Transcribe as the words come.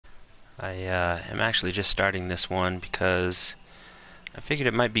I am actually just starting this one because I figured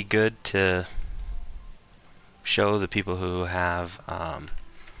it might be good to show the people who have,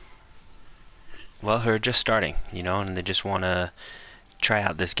 well, who are just starting, and they just want to try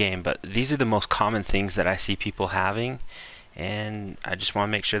out this game. But these are the most common things that I see people having, and I just want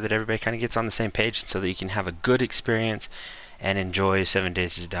to make sure that everybody kind of gets on the same page so that you can have a good experience and enjoy 7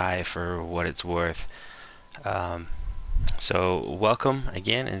 Days to Die for what it's worth. So welcome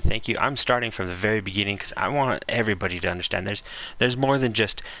again, and thank you. I'm starting from the very beginning because I want everybody to understand there's more than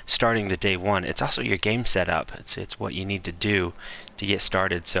just starting the day one. It's also your game setup. It's what you need to do to get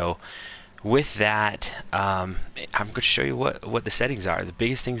started. So with that, I'm going to show you what the settings are. The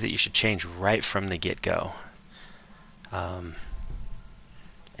biggest things that you should change right from the get-go. And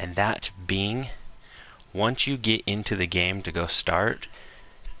that being, once you get into the game to go start,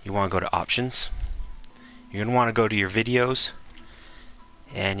 you want to go to options. You're going to want to go to your videos,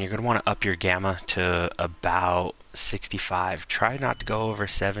 and you're going to want to up your gamma to about 65. Try not to go over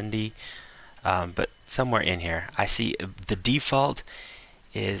 70, but somewhere in here. I see the default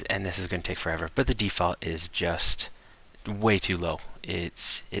is, and this is going to take forever, but the default is just way too low.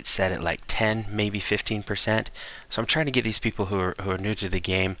 It's set at like 10, maybe 15%. So I'm trying to get these people who are new to the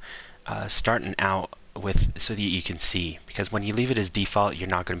game starting out with so that you can see, because when you leave it as default, you're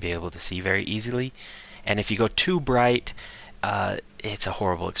not going to be able to see very easily. And if you go too bright, it's a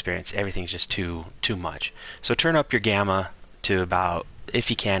horrible experience. Everything's just too much. So turn up your gamma to about,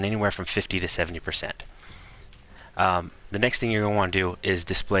 if you can, anywhere from 50 to 70%. The next thing you're going to want to do is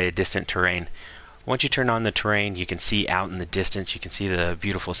display a distant terrain. Once you turn on the terrain, you can see out in the distance. You can see the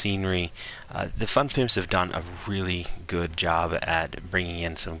beautiful scenery. The Fun Pimps have done a really good job at bringing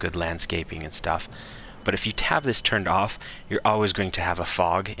in some good landscaping and stuff. But if you have this turned off, you're always going to have a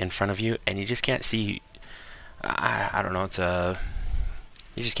fog in front of you, and you just can't see. I don't know.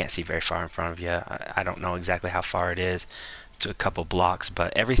 You just can't see very far in front of you. I don't know exactly how far it is. It's a couple blocks,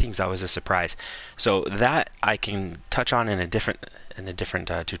 but everything's always a surprise. So that I can touch on in a different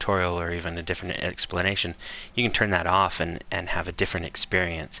tutorial or even a different explanation. You can turn that off and have a different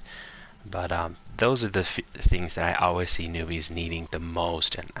experience. But those are the things that I always see newbies needing the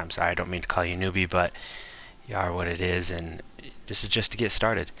most. And I'm sorry, I don't mean to call you newbie, but you are what it is, and this is just to get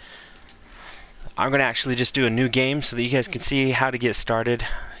started. I'm going to actually just do a new game so that you guys can see how to get started.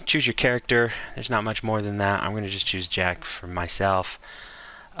 Choose your character. There's not much more than that. I'm going to just choose Jack for myself.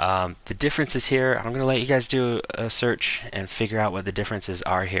 The differences here, I'm going to let you guys do a search and figure out what the differences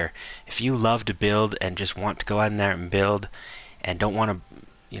are here. If you love to build and just want to go out in there and build and don't want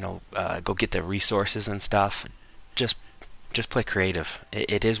to go get the resources and stuff, just play creative.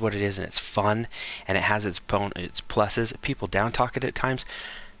 It is what it is, and it's fun, and it has its pluses. People down talk it at times.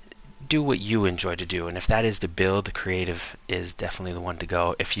 Do what you enjoy to do, and if that is to build, creative is definitely the one to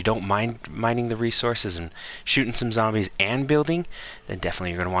go. If you don't mind mining the resources and shooting some zombies and building, then definitely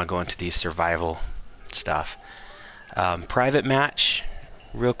you're going to want to go into the survival stuff. Private match,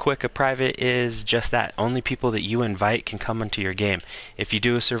 real quick, a private is just that. Only people that you invite can come into your game. If you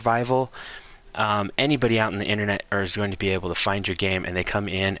do a survival, anybody out on the internet is going to be able to find your game, and they come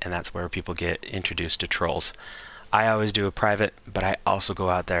in, and that's where people get introduced to trolls. I always do a private, but I also go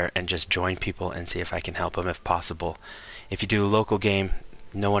out there and just join people and see if I can help them if possible. If you do a local game,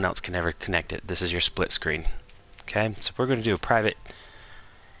 no one else can ever connect it. This is your split screen. Okay, so we're going to do a private,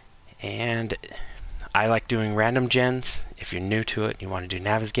 and I like doing random gens. If you're new to it, you want to do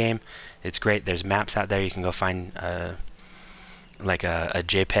Naveszgane, it's great. There's maps out there. You can go find like a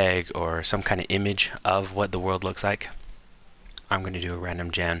JPEG or some kind of image of what the world looks like. I'm going to do a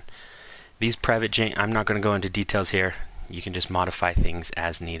random gen. These private gen, I'm not going to go into details here. You can just modify things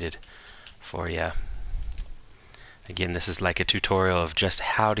as needed for you. Again, this is like a tutorial of just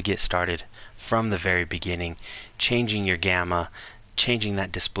how to get started from the very beginning, changing your gamma, changing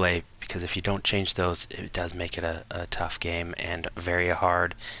that display, because if you don't change those, it does make it a tough game and very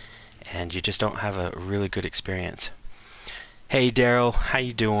hard, and you just don't have a really good experience. Hey Daryl, how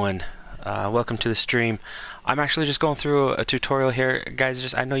you doing? Welcome to the stream. I'm actually just going through a tutorial here,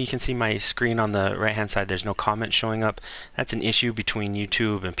 guys. I know you can see my screen on the right hand side. There's no comments showing up. That's an issue between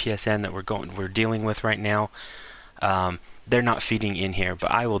YouTube and PSN that we're dealing with right now. They're not feeding in here, but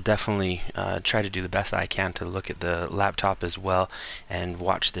I will definitely try to do the best I can to look at the laptop as well and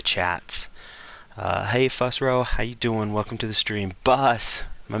watch the chats. Hey Fussrow, how you doing? Welcome to the stream. Bus,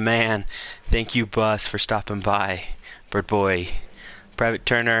 my man, thank you Bus for stopping by. Bird Boy, Private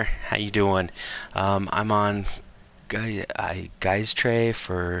Turner, how you doing? I'm on Guy's Tray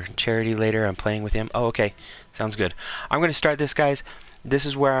for charity later. I'm playing with him. Oh, okay, sounds good. I'm going to start this, guys. This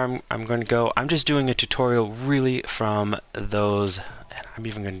is where I'm going to go. I'm just doing a tutorial really from those and I'm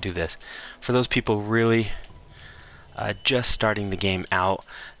even going to do this. For those people really just starting the game out,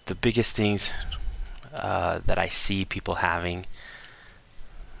 the biggest things that I see people having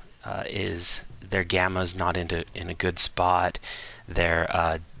is their gamma's not in a good spot,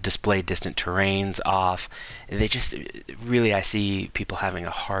 their display distant terrains off. They just really, I see people having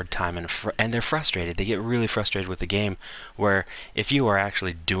a hard time, and they're frustrated. They get really frustrated with the game, where if you are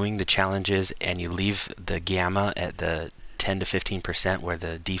actually doing the challenges and you leave the gamma at the 10 to 15% where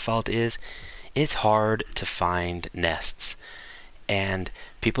the default is, it's hard to find nests, and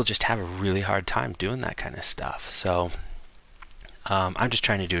people just have a really hard time doing that kind of stuff. So I'm just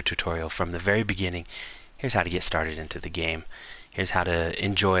trying to do a tutorial from the very beginning. Here's how to get started into the game. Here's how to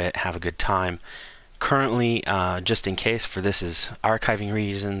enjoy it, have a good time. Currently, just in case, for this is archiving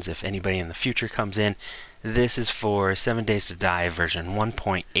reasons, if anybody in the future comes in, this is for 7 Days to Die version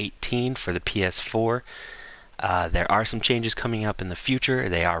 1.18 for the PS4. There are some changes coming up in the future.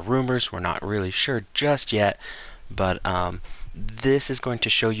 They are rumors. We're not really sure just yet. But this is going to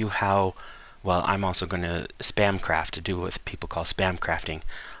show you how, well, I'm also going to spam craft, to do what people call spam crafting.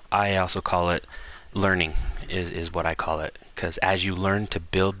 I also call it learning, is what I call it. Because as you learn to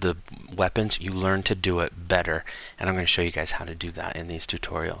build the weapons, you learn to do it better. And I'm going to show you guys how to do that in these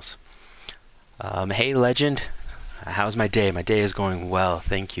tutorials. Hey, Legend. How's my day? My day is going well.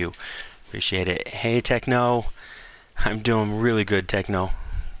 Thank you. Appreciate it. Hey, Techno. I'm doing really good, Techno.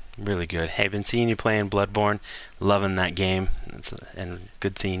 Really good. Hey, been seeing you playing Bloodborne. Loving that game. And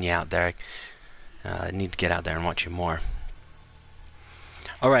good seeing you out there. I need to get out there and watch you more.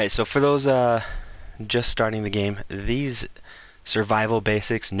 Alright, so for those just starting the game, these survival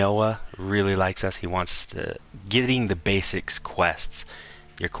basics, Noah really likes us. He wants us to getting the basics quests.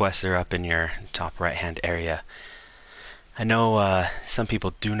 Your quests are up in your top right hand area. I know some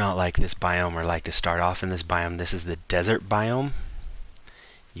people do not like this biome or like to start off in this biome. This is the desert biome.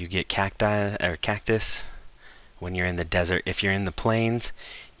 You get cacti or cactus when you're in the desert. If you're in the plains,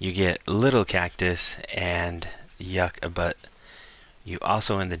 you get little cactus and yucca, but you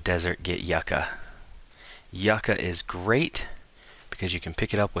also in the desert get yucca. Yucca is great because you can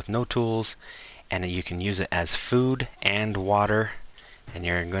pick it up with no tools, and you can use it as food and water, and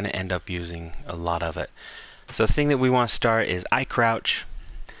you're going to end up using a lot of it. So the thing that we want to start is I crouch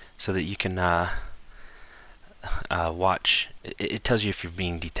so that you can watch. It tells you if you're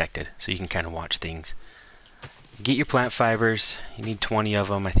being detected, so you can kind of watch things. Get your plant fibers. You need 20 of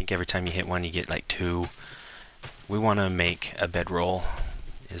them. I think every time you hit one, you get like 2. We want to make a bedroll,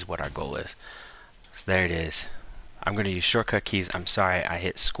 is what our goal is. So there it is. I'm going to use shortcut keys. I'm sorry, I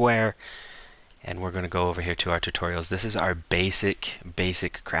hit square, and we're going to go over here to our tutorials. This is our basic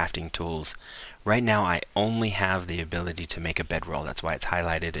crafting tools. Right now, I only have the ability to make a bedroll. That's why it's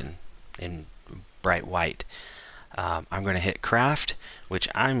highlighted in bright white. I'm going to hit craft, which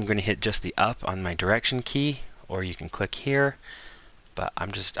I'm going to hit just the up on my direction key, or you can click here. But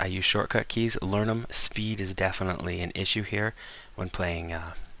I use shortcut keys. Learn them. Speed is definitely an issue here when playing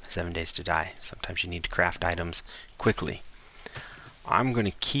 7 Days to Die. Sometimes you need to craft items quickly. I'm going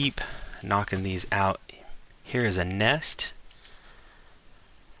to keep knocking these out. Here is a nest.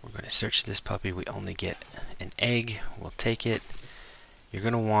 We're going to search this puppy. We only get an egg. We'll take it. You're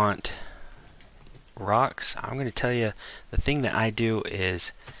going to want rocks. I'm going to tell you, the thing that I do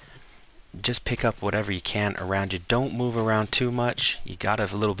is just pick up whatever you can around you. Don't move around too much. You got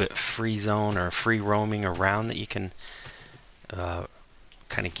a little bit free zone or free roaming around that you can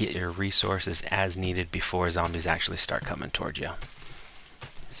kind of get your resources as needed before zombies actually start coming towards you.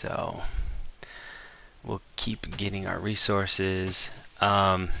 So we'll keep getting our resources.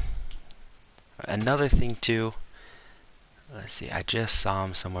 Another thing too, let's see, I just saw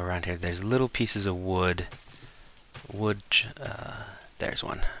them somewhere around here. There's little pieces of wood. There's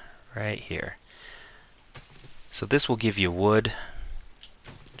one right here. So this will give you wood.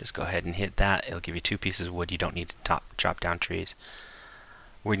 Just go ahead and hit that. It'll give you 2 pieces of wood. You don't need to chop down trees.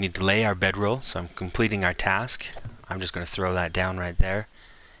 We need to lay our bedroll, so I'm completing our task. I'm just going to throw that down right there.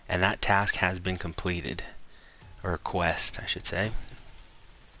 And that task has been completed. Or quest, I should say.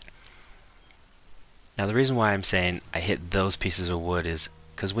 Now the reason why I'm saying I hit those pieces of wood is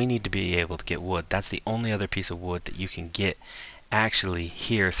because we need to be able to get wood. That's the only other piece of wood that you can get actually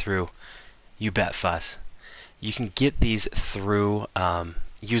here through You Bet Fuss. You can get these through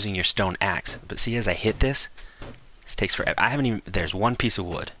using your stone axe. But see, as I hit this takes forever. I haven't even, there's 1 piece of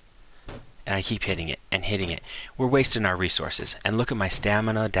wood. And I keep hitting it and hitting it. We're wasting our resources. And look at my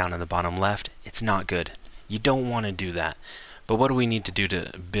stamina down in the bottom left. It's not good. You don't want to do that. But what do we need to do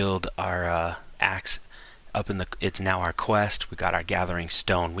to build our axe up in the... It's now our quest. We got our gathering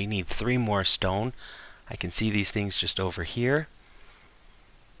stone. We need 3 more stone. I can see these things just over here.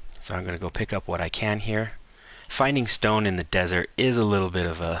 So I'm going to go pick up what I can here. Finding stone in the desert is a little bit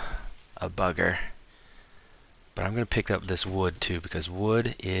of a bugger. But I'm going to pick up this wood too, because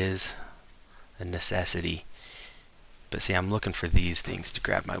wood is a necessity. But see, I'm looking for these things to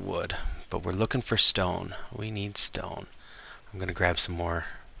grab my wood. But we're looking for stone. We need stone. I'm going to grab some more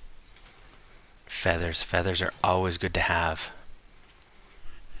feathers. Feathers are always good to have.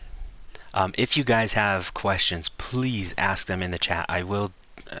 If you guys have questions, please ask them in the chat. I will,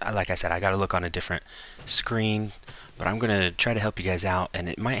 like I said, I got to look on a different screen, but I'm going to try to help you guys out, and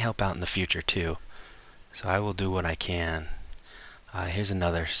it might help out in the future too. So I will do what I can. Here's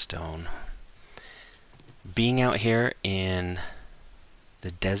another stone. Being out here in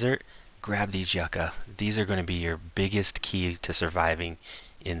the desert, grab these yucca. These are going to be your biggest key to surviving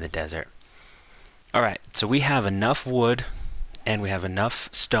in the desert. Alright, so we have enough wood and we have enough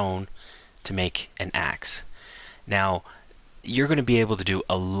stone to make an axe. Now, you're going to be able to do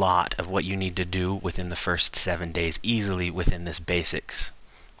a lot of what you need to do within the first 7 days easily within this basics.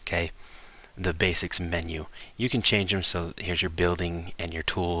 Okay? The basics menu. You can change them so here's your building and your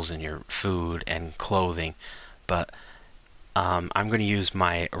tools and your food and clothing, but I'm going to use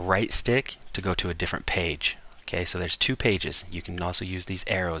my right stick to go to a different page. Okay, so there's 2 pages. You can also use these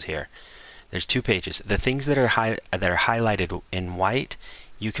arrows here. There's 2 pages. The things that are highlighted in white,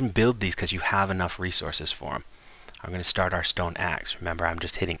 you can build these because you have enough resources for them. I'm going to start our stone axe. Remember, I'm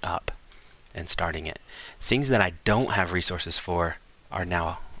just hitting up and starting it. Things that I don't have resources for are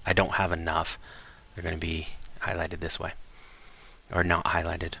now, I don't have enough. They're going to be highlighted this way, or not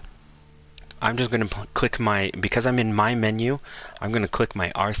highlighted. I'm just going to click because I'm in my menu, I'm going to click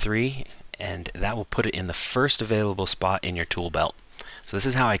my R3, and that will put it in the first available spot in your tool belt. So this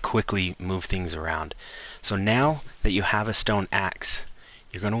is how I quickly move things around. So now that you have a stone axe,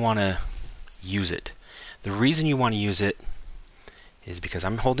 you're going to want to use it. The reason you want to use it is because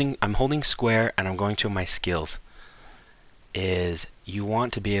I'm holding square and I'm going to my skills. Is you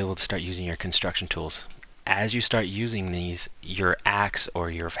want to be able to start using your construction tools. As you start using these, your axe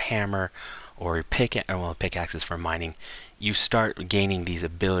or your hammer or your pickaxe is for mining, you start gaining these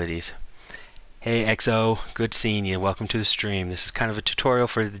abilities. Hey XO, good seeing you. Welcome to the stream. This is kind of a tutorial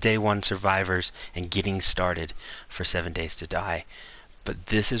for the day 1 survivors and getting started for 7 days to die. But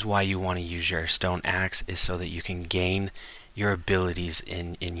this is why you want to use your stone axe, is so that you can gain your abilities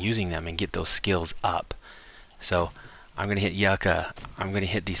in using them and get those skills up. So I'm going to hit yucca. I'm going to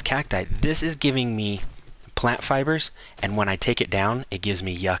hit these cacti. This is giving me plant fibers, and when I take it down, it gives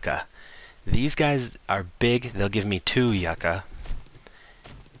me yucca. These guys are big. They'll give me 2 yucca.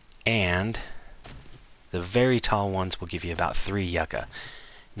 And the very tall ones will give you about 3 yucca.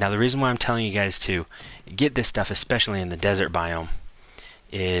 Now the reason why I'm telling you guys to get this stuff, especially in the desert biome,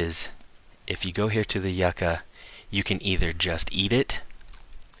 is if you go here to the yucca, you can either just eat it.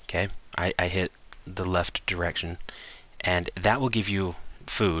 Okay, I hit the left direction, and that will give you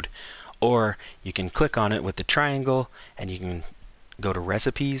food. Or you can click on it with the triangle, and you can go to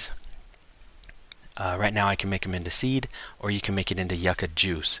recipes. Right now I can make them into seed, or you can make it into yucca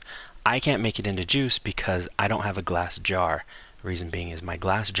juice. I can't make it into juice because I don't have a glass jar. The reason being is my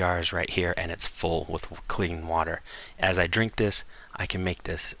glass jar is right here and it's full with clean water. As I drink this, I can make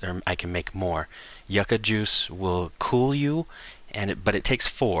this, or I can make more. Yucca juice will cool you, but it takes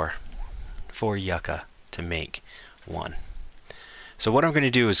 4 yucca to make 1. So what I'm going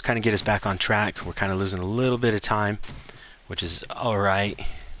to do is kind of get us back on track. We're kind of losing a little bit of time, which is alright.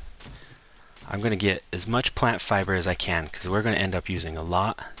 I'm going to get as much plant fiber as I can, because we're going to end up using a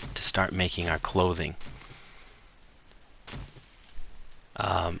lot to start making our clothing.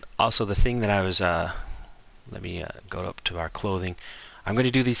 Also, the thing that I was, let me go up to our clothing. I'm going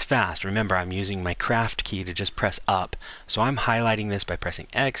to do these fast. Remember, I'm using my craft key to just press up. So I'm highlighting this by pressing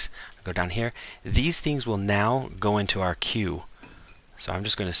X. I'll go down here. These things will now go into our queue. So I'm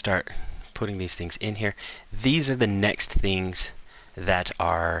just going to start putting these things in here. These are the next things that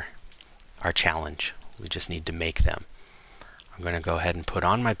are our challenge. We just need to make them. I'm going to go ahead and put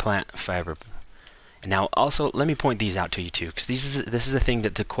on my plant fiber. And now also, let me point these out to you too, because this is the thing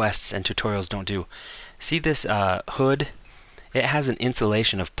that the quests and tutorials don't do. See this hood? It has an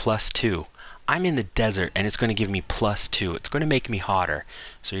insulation of +2. I'm in the desert and it's going to give me +2. It's going to make me hotter.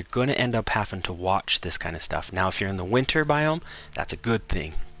 So you're going to end up having to watch this kind of stuff. Now if you're in the winter biome, that's a good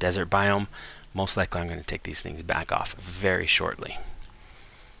thing. Desert biome, most likely I'm going to take these things back off very shortly.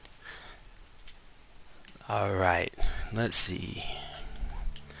 Alright, let's see.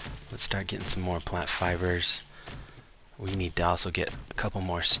 Let's start getting some more plant fibers. We need to also get a couple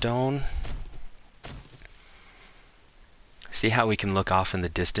more stone. See how we can look off in the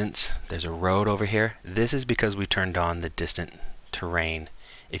distance? There's a road over here. This is because we turned on the distant terrain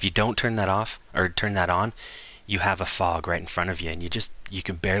If you don't turn that off or turn that on, you have a fog right in front of you, and you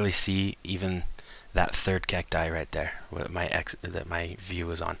can barely see even that third cacti right there that my view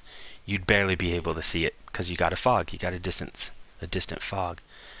was on. You'd barely be able to see it because you got a fog. You got a distant fog.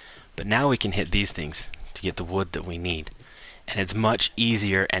 But now we can hit these things to get the wood that we need, and it's much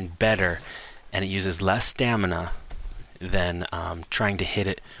easier and better, and it uses less stamina than trying to hit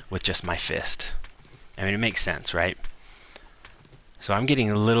it with just my fist. I mean, it makes sense, right? So I'm getting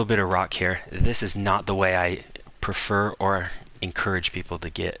a little bit of rock here. This is not the way I prefer or encourage people to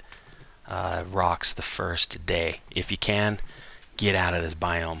get rocks the first day. If you can, get out of this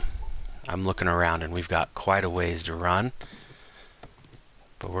biome. I'm looking around and we've got quite a ways to run,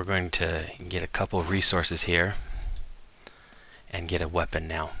 but we're going to get a couple of resources here and get a weapon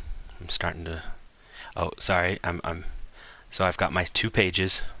now. I'm starting to, oh sorry, so I've got my 2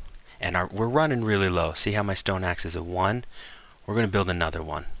 pages, and we're running really low. See how my stone axe is a 1? We're going to build another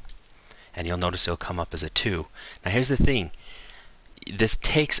one, and you'll notice it'll come up as a 2. Now here's the thing. This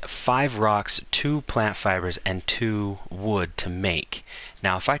takes 5 rocks, 2 plant fibers, and 2 wood to make.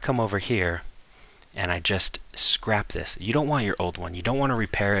 Now if I come over here and I just scrap this, you don't want your old one. You don't want to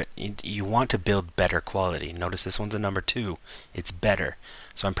repair it. You want to build better quality. Notice this one's a number 2. It's better.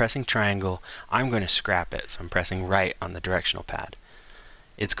 So I'm pressing triangle. I'm going to scrap it. So I'm pressing right on the directional pad.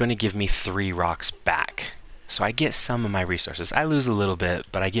 It's going to give me 3 rocks back. So I get some of my resources. I lose a little bit,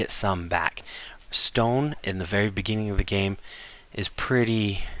 but I get some back. Stone in the very beginning of the game is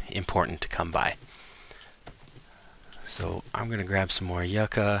pretty important to come by. So I'm going to grab some more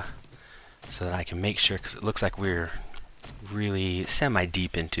yucca so that I can make sure, because it looks like we're really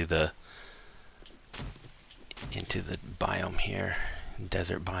semi-deep into the biome here,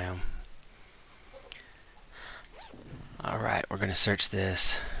 desert biome. Alright, we're going to search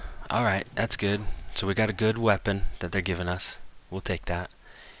this. Alright, that's good. So we got a good weapon that they're giving us. We'll take that.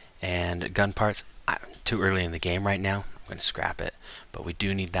 And gun parts, too early in the game right now. I'm going to scrap it. But we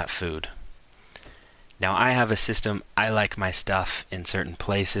do need that food. Now I have a system. I like my stuff in certain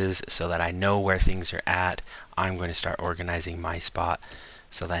places so that I know where things are at. I'm going to start organizing my spot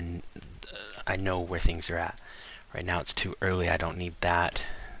so that I know where things are at. Right now it's too early. I don't need that.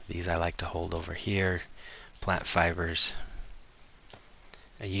 These I like to hold over here. Plant fibers.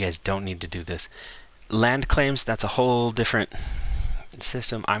 You guys don't need to do this. Land claims, that's a whole different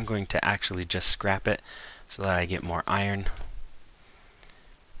system. I'm going to actually just scrap it so that I get more iron.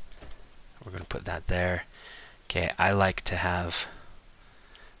 We're going to put that there. Okay, I like to have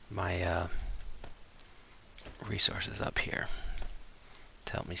my resources up here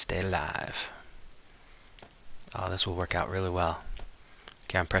to help me stay alive. Oh, this will work out really well.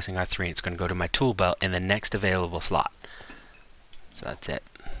 Okay, I'm pressing R3 and it's going to go to my tool belt in the next available slot. So that's it.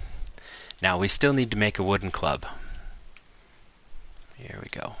 Now we still need to make a wooden club. Here we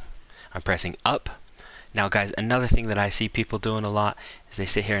go. I'm pressing up. Now guys, another thing that I see people doing a lot is they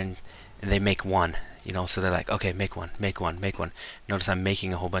sit here and they make one. You know, so they're like, okay, make one, make one, make one. Notice I'm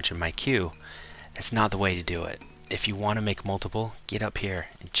making a whole bunch in my queue. That's not the way to do it. If you want to make multiple, get up here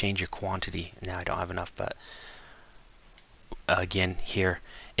and change your quantity. Now I don't have enough, but again, here,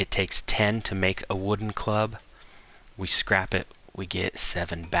 it takes 10 to make a wooden club. We scrap it, we get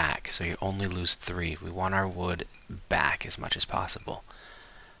 7 back, so you only lose 3. We want our wood back as much as possible.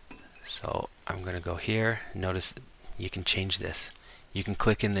 So I'm going to go here. Notice you can change this. You can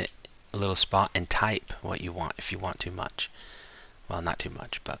click in the little spot and type what you want if you want too much. Well, not too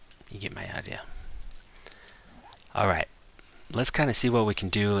much, but you get my idea. Alright, let's kind of see what we can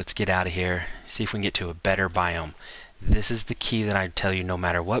do. Let's get out of here, see if we can get to a better biome. This is the key that I tell you, no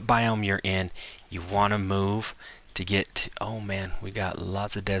matter what biome you're in, you want to move to get to, oh man, we got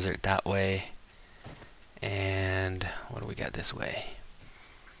lots of desert that way. And what do we got this way?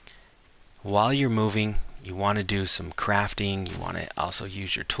 While you're moving, you want to do some crafting. You want to also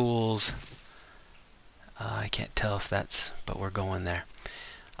use your tools. I can't tell if that's, but we're going there.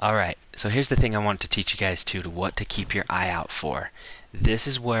 Alright, so here's the thing I want to teach you guys too, to what to keep your eye out for. This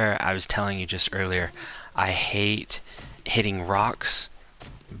is where I was telling you just earlier, I hate hitting rocks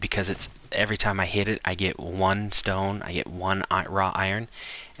because it's every time I hit it I get 1 stone, I get 1 raw iron,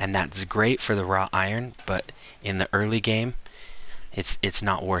 and that's great for the raw iron, but in the early game it's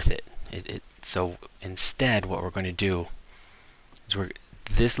not worth it. So instead what we're going to do is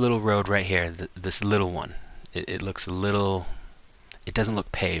this little road right here, this little one, it looks a little, it doesn't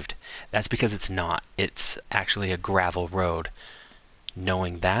look paved. That's because it's not. It's actually a gravel road.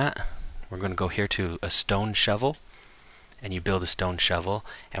 Knowing that, we're going to go here to a stone shovel, and you build a stone shovel,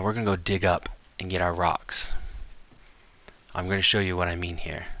 and we're going to go dig up and get our rocks. I'm going to show you what I mean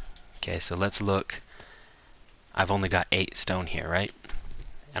here. Okay, so let's look. I've only got 8 stone here, right?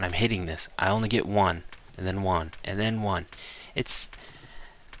 and I'm hitting this. I only get one, and then one, and then one. It's,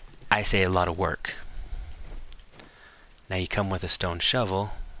 I say, a lot of work. Now you come with a stone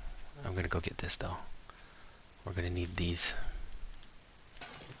shovel. I'm going to go get this though. We're going to need these.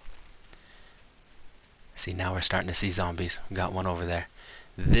 See, now we're starting to see zombies. We got one over there.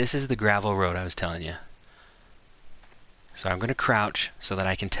 This is the gravel road I was telling you. So I'm going to crouch so that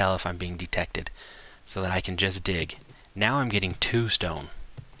I can tell if I'm being detected. So that I can just dig. Now I'm getting 2 stone.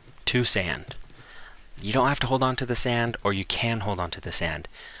 2 sand. You don't have to hold on to the sand, or you can hold on to the sand.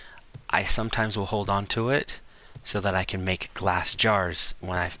 I sometimes will hold on to it so that I can make glass jars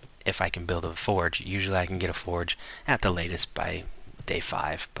if I can build a forge. Usually I can get a forge at the latest by day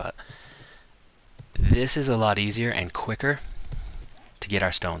 5, but this is a lot easier and quicker to get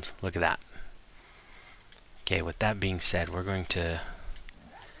our stones. Look at that. Okay, with that being said, we're going to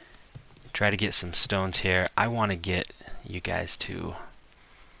try to get some stones here. I want to get you guys to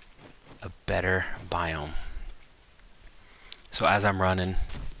a better biome. So as I'm running,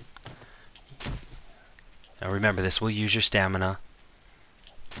 now remember, this will use your stamina,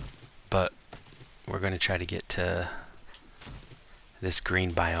 but we're going to try to get to this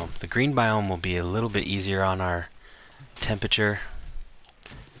green biome. The green biome will be a little bit easier on our temperature.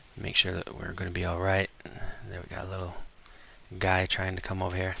 Make sure that we're going to be alright. There we got a little guy trying to come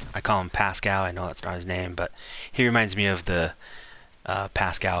over here. I call him Pascal. I know that's not his name, but he reminds me of the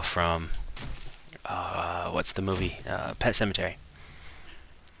Pascal from what's the movie? Pet Sematary.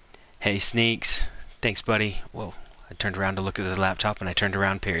 Hey, Sneaks. Thanks, buddy. Whoa. I turned around to look at his laptop, and I turned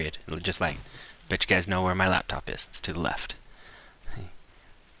around, period. Just like, bet you guys know where my laptop is. It's to the left. You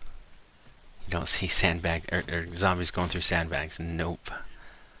don't see sandbag or zombies going through sandbags. Nope.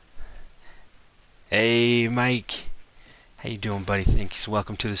 Hey, Mike. How you doing, buddy? Thanks.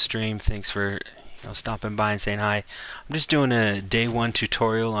 Welcome to the stream. Thanks for stopping by and saying hi. I'm just doing a day 1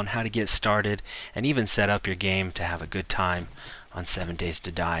 tutorial on how to get started and even set up your game to have a good time on 7 Days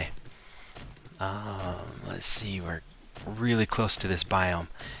to Die. Let's see, we're really close to this biome.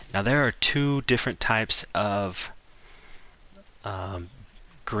 Now there are 2 different types of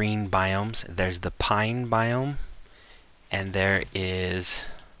green biomes. There's the pine biome, and there is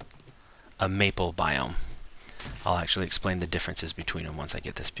a maple biome. I'll actually explain the differences between them once I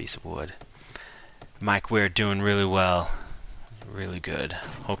get this piece of wood. Mike, we're doing really well. Really good.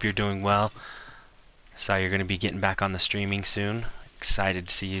 Hope you're doing well. Saw you're going to be getting back on the streaming soon. Excited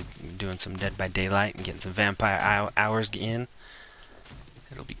to see you doing some Dead by Daylight and getting some vampire hours in.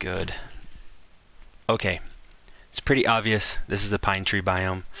 It'll be good. Okay. It's pretty obvious this is the pine tree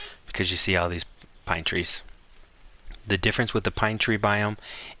biome because you see all these pine trees. The difference with the pine tree biome,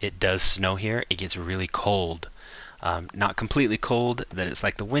 it does snow here. It gets really cold. Not completely cold, that it's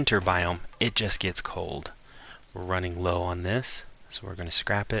like the winter biome. It just gets cold. We're running low on this, so we're going to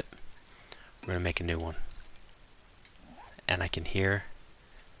scrap it. We're going to make a new one. And I can hear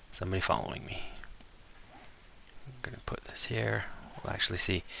somebody following me. I'm going to put this here. We'll actually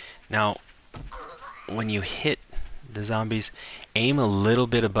see. Now, when you hit the zombies, aim a little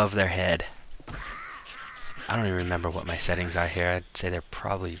bit above their head. I don't even remember what my settings are here. I'd say they're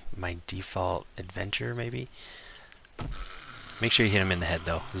probably my default adventure, maybe. Make sure you hit them in the head,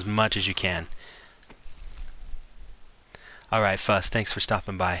 though, as much as you can. Alright, Fuss, thanks for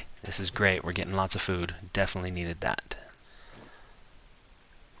stopping by. This is great. We're getting lots of food. Definitely needed that.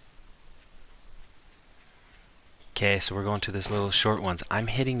 Okay, so we're going to this little short ones. I'm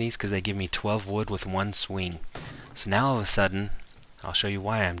hitting these because they give me 12 wood with 1 swing. So now all of a sudden, I'll show you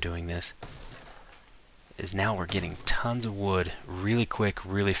why I'm doing this, is now we're getting tons of wood really quick,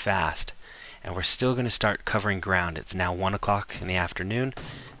 really fast. And we're still going to start covering ground. It's now 1 o'clock in the afternoon.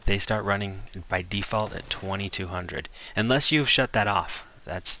 They start running by default at 2200. Unless you've shut that off.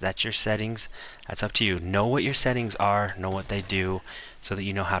 That's your settings. That's up to you. Know what your settings are, know what they do, so that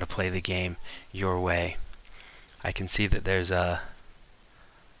you know how to play the game your way. I can see that there's a...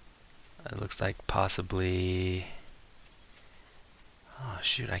 It looks like possibly... Oh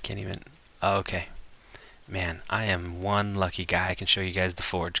shoot, I can't even... Oh, okay. Man, I am one lucky guy. I can show you guys the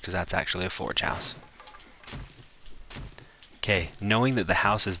forge, because that's actually a forge house. Okay, knowing that the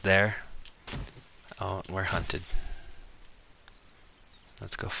house is there... Oh, we're hunted.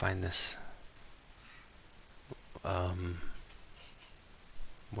 Let's go find this.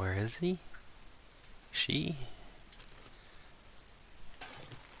 Where is he? She?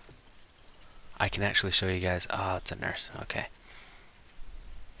 I can actually show you guys. Oh, it's a nurse. Okay.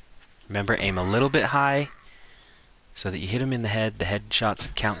 Remember, aim a little bit high so that you hit him in the head. The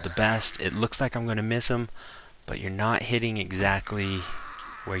headshots count the best. It looks like I'm going to miss him, but you're not hitting exactly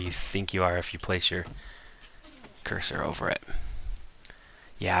where you think you are if you place your cursor over it.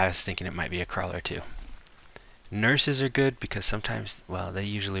 Yeah, I was thinking it might be a crawler too. Nurses are good because sometimes, well, they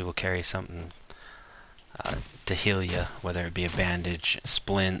usually will carry something to heal you, whether it be a bandage,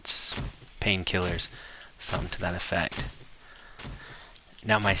 splints, painkillers, something to that effect.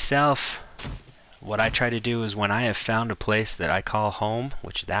 Now myself, what I try to do is when I have found a place that I call home,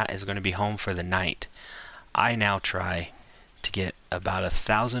 which that is going to be home for the night, I now try to get about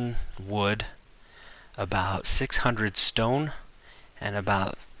 1,000 wood, about 600 stone, and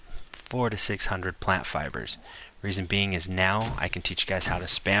about 400 to 600 plant fibers. Reason being is now I can teach you guys how to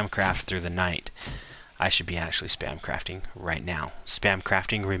spam craft through the night. I should be actually spam crafting right now. Spam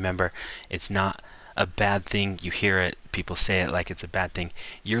crafting, remember, it's not a bad thing. You hear it, people say it like it's a bad thing.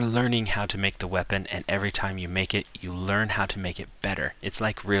 You're learning how to make the weapon, and every time you make it, you learn how to make it better. It's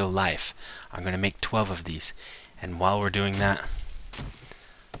like real life. I'm going to make 12 of these, and while we're doing that,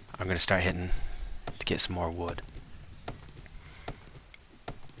 I'm going to start hitting to get some more wood.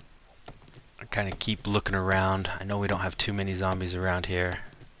 I kind of keep looking around. I know we don't have too many zombies around here.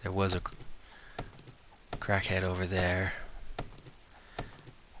 There was a crackhead over there.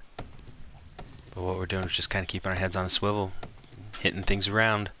 But what we're doing is just kind of keeping our heads on a swivel, hitting things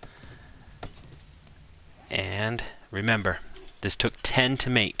around. And remember, this took 10 to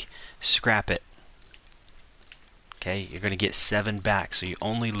make. Scrap it. Okay, you're going to get 7 back, so you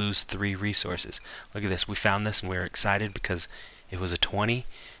only lose 3 resources. Look at this. We found this and we were excited because it was a 20,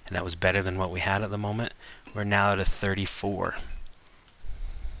 and that was better than what we had at the moment. We're now at a 34.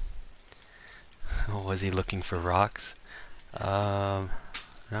 Oh, was he looking for rocks? Not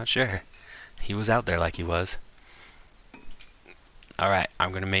sure. He was out there like he was. Alright,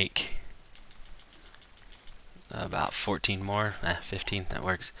 I'm going to make about 14 more. 15, that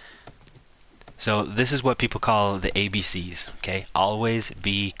works. So this is what people call the ABCs, okay? Always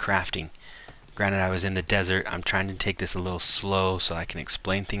be crafting. Granted, I was in the desert. I'm trying to take this a little slow so I can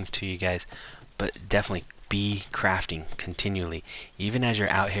explain things to you guys. But definitely be crafting continually. Even as you're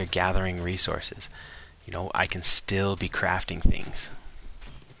out here gathering resources. You know, I can still be crafting things.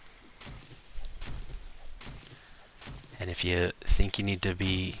 And if you think you need to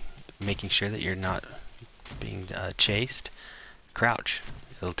be making sure that you're not being chased, crouch.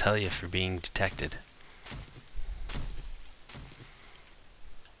 It'll tell you if you're being detected.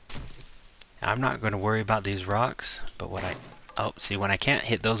 I'm not going to worry about these rocks, but when I can't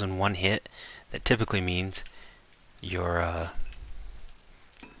hit those in one hit, that typically means your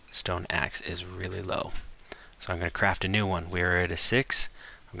stone axe is really low. So I'm going to craft a new one. We're at a 6.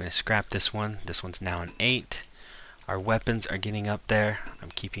 I'm going to scrap this one. This one's now an 8. Our weapons are getting up there.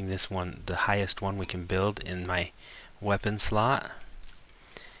 I'm keeping this one, the highest one we can build, in my weapon slot.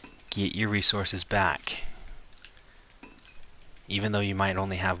 Get your resources back. Even though you might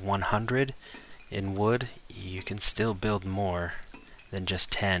only have 100 in wood, you can still build more than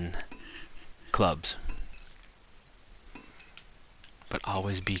just 10 clubs. But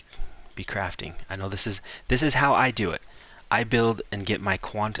always be crafting. I know this is how I do it. I build and get my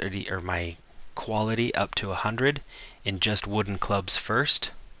quantity or my quality up to 100 in just wooden clubs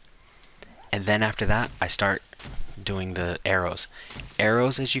first, and then after that I start doing the arrows.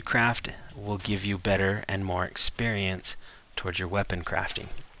 Arrows as you craft will give you better and more experience towards your weapon crafting.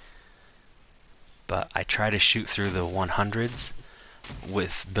 But I try to shoot through the 100s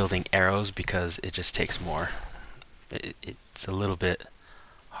with building arrows because it just takes more. It's a little bit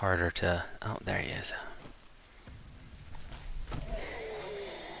harder to... Oh, there he is.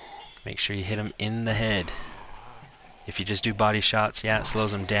 Make sure you hit him in the head. If you just do body shots, yeah, it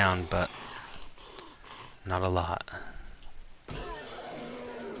slows him down, but not a lot.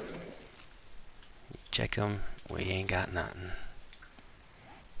 Check him. We ain't got nothing.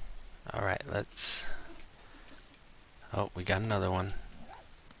 Alright, let's... Oh, we got another one.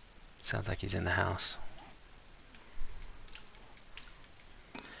 Sounds like he's in the house.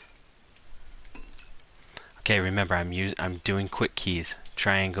 Okay, remember I'm doing quick keys.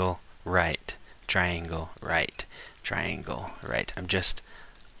 Triangle, right. Triangle, right. Triangle, right.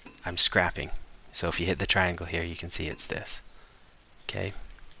 I'm scrapping. So if you hit the triangle here, you can see it's this. Okay?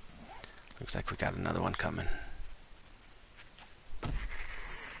 Looks like we got another one coming.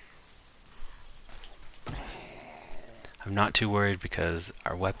 I'm not too worried because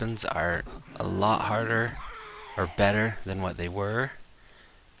our weapons are a lot harder or better than what they were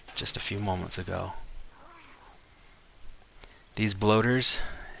just a few moments ago. These bloaters,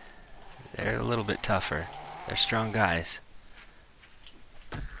 they're a little bit tougher. They're strong guys.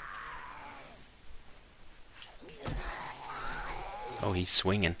 Oh, he's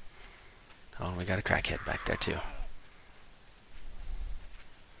swinging. Oh, we got a crackhead back there too.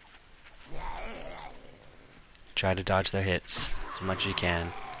 Try to dodge their hits as as much as you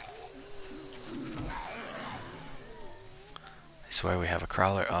can. I swear we have a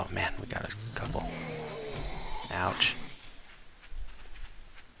crawler. Oh man, we got a couple. Ouch.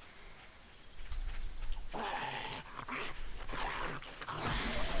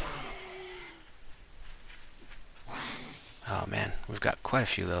 Oh man, we've got quite a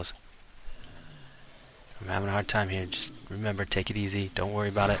few of those. I'm having a hard time here. Just remember, take it easy. Don't worry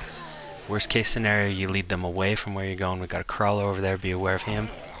about it. Worst case scenario, you lead them away from where you're going. We've got a crawler over there. Be aware of him.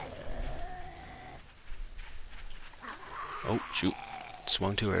 Oh, shoot.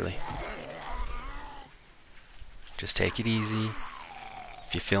 Swung too early. Just take it easy.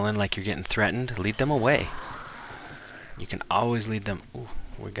 If you're feeling like you're getting threatened, lead them away. You can always lead them. Ooh,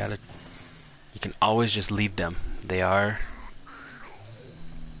 you can always just lead them. They are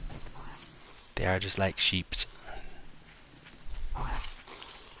just like sheeps.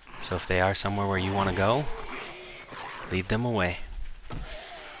 So if they are somewhere where you want to go, lead them away.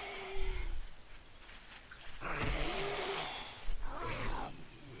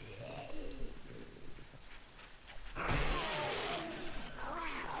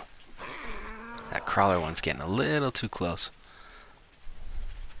 That crawler one's getting a little too close.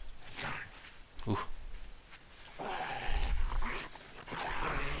 Ooh.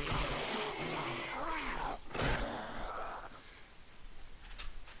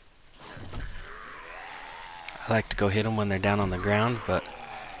 I like to go hit them when they're down on the ground, but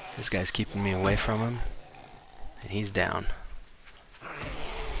this guy's keeping me away from him, and he's down.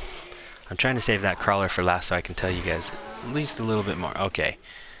 I'm trying to save that crawler for last so I can tell you guys at least a little bit more. Okay,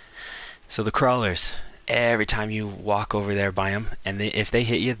 so the crawlers, every time you walk over there by them, and if they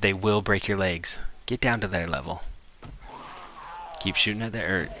hit you, they will break your legs. Get down to their level. Keep shooting at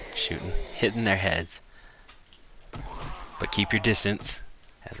hitting their heads. But keep your distance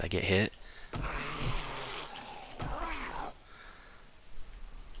as I get hit.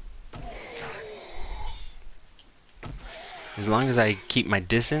 As long as I keep my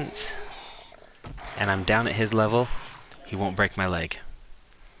distance and I'm down at his level, he won't break my leg.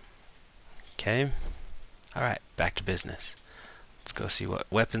 Okay? Alright, back to business. Let's go see what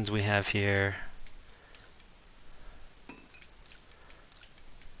weapons we have here.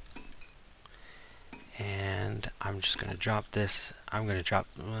 And I'm just going to drop this. I'm going to drop,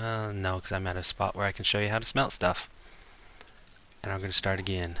 well, no, because I'm at a spot where I can show you how to smelt stuff. And I'm going to start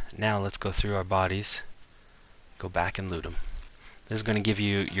again. Now let's go through our bodies. Go back and loot them. This is going to give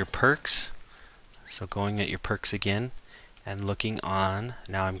you your perks. So going at your perks again and looking on.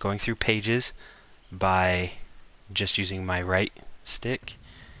 Now I'm going through pages by just using my right stick.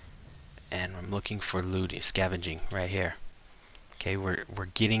 And I'm looking for loot, scavenging right here. Okay, we're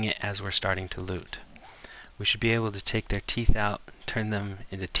getting it as we're starting to loot. We should be able to take their teeth out, turn them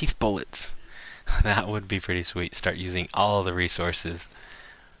into teeth bullets. That would be pretty sweet. Start using all the resources.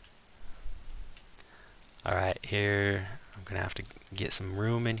 Alright, here I'm going to have to get some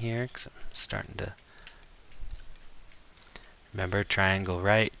room in here because I'm starting to... Remember, triangle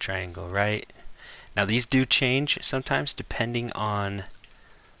right, triangle right. Now these do change sometimes depending on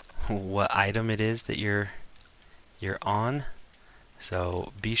what item it is that you're on.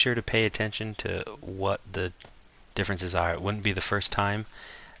 So be sure to pay attention to what the differences are. It wouldn't be the first time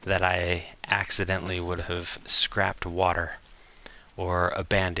that I accidentally would have scrapped water or a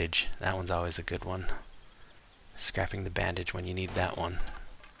bandage. That one's always a good one. Scrapping the bandage when you need that one.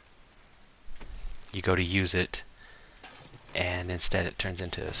 You go to use it and instead it turns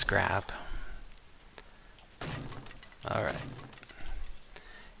into a scrap. Alright.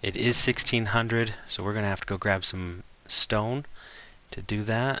 It is 1600, so we're going to have to go grab some stone to do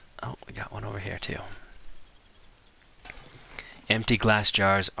that. Oh, we got one over here too. Empty glass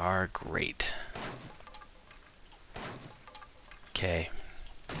jars are great. Okay.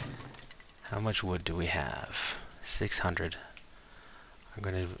 How much wood do we have? 600. I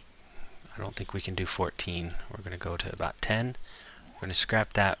don't think we can do 14. We're going to go to about 10. We're going to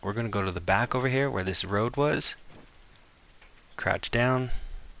scrap that. We're going to go to the back over here where this road was. Crouch down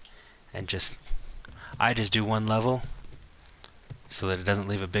and I just do one level so that it doesn't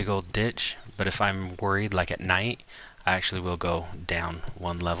leave a big old ditch. But if I'm worried, like at night, I actually will go down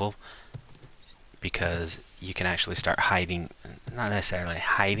one level because you can actually start hiding, not necessarily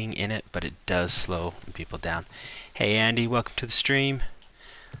hiding in it, but it does slow people down. Hey Andy, welcome to the stream.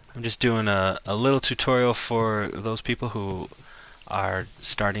 I'm just doing a little tutorial for those people who are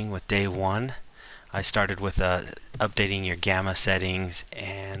starting with day one. I started with updating your gamma settings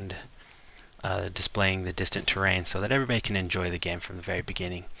and displaying the distant terrain so that everybody can enjoy the game from the very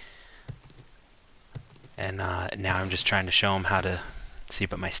beginning. And now I'm just trying to show them how to see,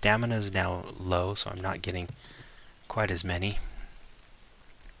 but my stamina is now low, so I'm not getting quite as many.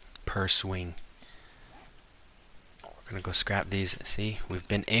 per swing. We're going to go scrap these. See, we've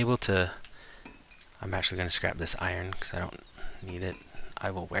been able to... I'm actually going to scrap this iron because I don't need it.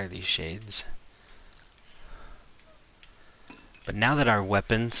 I will wear these shades. But now that our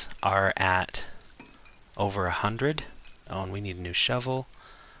weapons are at over 100, oh, and we need a new shovel,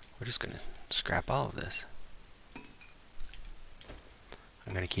 we're just going to scrap all of this.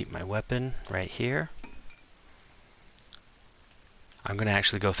 I'm going to keep my weapon right here. I'm going to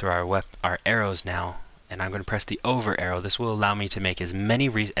actually go through our arrows now, and I'm going to press the over arrow. This will allow me to make as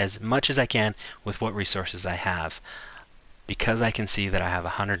much as I can with what resources I have. Because I can see that I have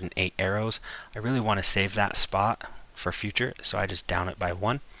 108 arrows, I really want to save that spot for future, so I just down it by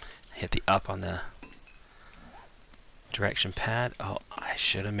 1. Hit the up on the direction pad. Oh, I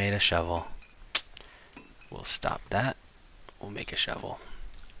should have made a shovel. We'll stop that. We'll make a shovel.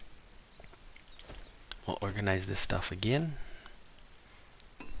 We'll organize this stuff again.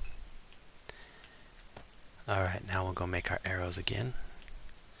 Alright, now we'll go make our arrows again.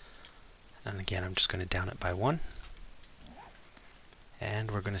 And again, I'm just going to down it by 1.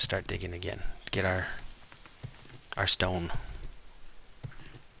 And we're going to start digging again. Get our stone.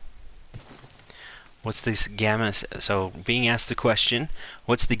 What's this gamma? So, being asked the question,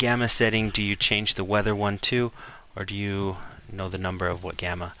 what's the gamma setting? Do you change the weather one to? Or do you know the number of what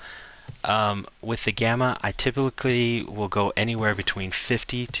gamma? With the gamma, I typically will go anywhere between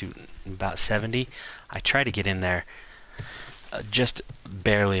 50 to about 70. I try to get in there just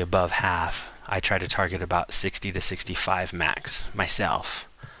barely above half. I try to target about 60 to 65 max myself.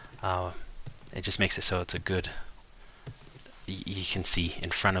 It just makes it so it's a good... You can see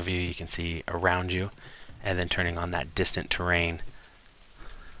in front of you, you can see around you, and then turning on that distant terrain.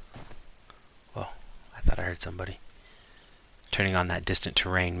 Whoa, I thought I heard somebody. Turning on that distant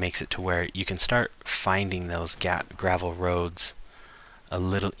terrain makes it to where you can start finding those gravel roads a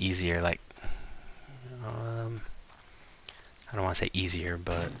little easier. Like, I don't want to say easier,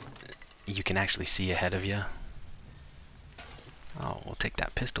 but you can actually see ahead of you. Oh, we'll take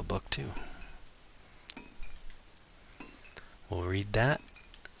that pistol book too. We'll read that.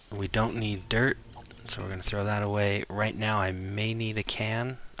 We don't need dirt, so we're going to throw that away. Right now I may need a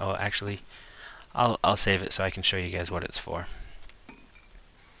can. Oh, actually, I'll save it so I can show you guys what it's for.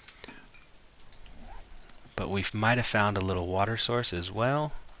 But we might have found a little water source as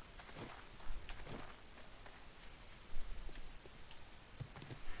well.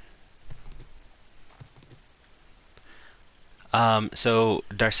 So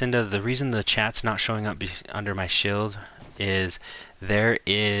Darcinda, the reason the chat's not showing up under my shield is there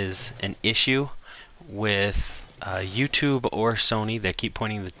is an issue with YouTube or Sony. They keep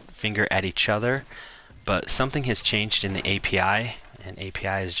pointing the finger at each other, but something has changed in the API, and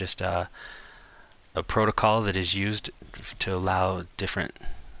API is just a protocol that is used to allow different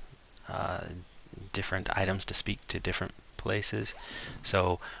items to speak to different places.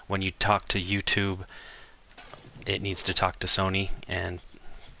 So when you talk to YouTube, it needs to talk to Sony and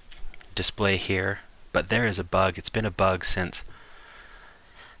display here. But there is a bug. It's been a bug since,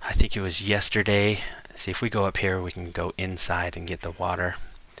 I think it was yesterday. See, if we go up here, we can go inside and get the water.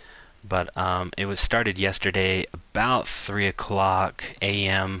 But it was started yesterday about 3 o'clock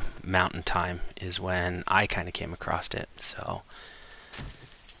a.m. Mountain Time is when I kind of came across it. So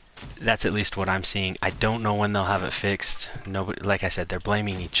that's at least what I'm seeing. I don't know when they'll have it fixed. Nobody, like I said, they're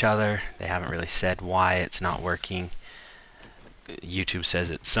blaming each other. They haven't really said why it's not working. YouTube says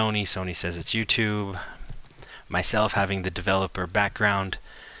it's Sony. Sony says it's YouTube. Myself, having the developer background,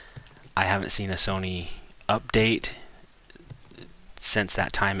 I haven't seen a Sony update since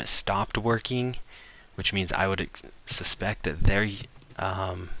that time it stopped working, which means I would suspect that their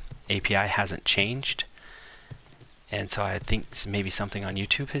API hasn't changed. And so I think maybe something on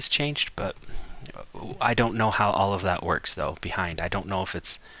YouTube has changed, but I don't know how all of that works though behind. I don't know if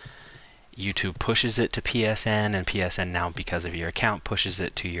it's YouTube pushes it to PSN and PSN now because of your account pushes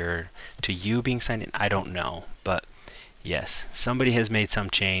it to you being signed in. I don't know, but yes, somebody has made some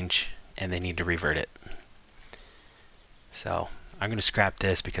change and they need to revert it. So I'm going to scrap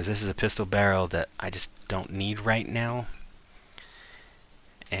this because this is a pistol barrel that I just don't need right now.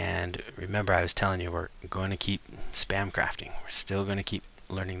 And remember, I was telling you, we're going to keep spam crafting. We're still going to keep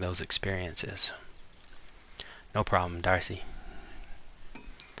learning those experiences. No problem, Darcy.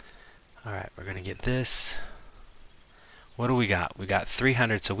 Alright, we're going to get this. What do we got? We got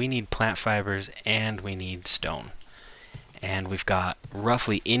 300, so we need plant fibers and we need stone. And we've got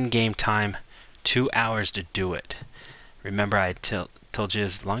roughly in-game time 2 hours to do it. Remember, I told you,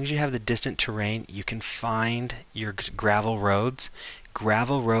 as long as you have the distant terrain, you can find your gravel roads.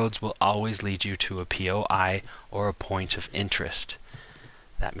 Gravel roads will always lead you to a POI or a point of interest.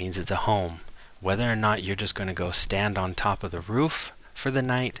 that means it's a home. Whether or not you're just going to go stand on top of the roof for the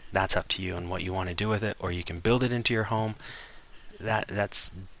night, that's up to you and what you want to do with it, or you can build it into your home.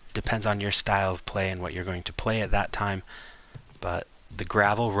 That's depends on your style of play and what you're going to play at that time. But the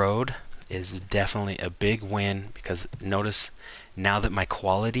gravel road is definitely a big win, because notice now that my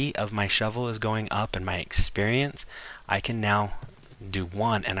quality of my shovel is going up and my experience, I can now do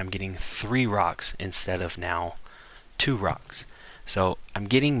 1 and I'm getting 3 rocks instead of now 2 rocks. So I'm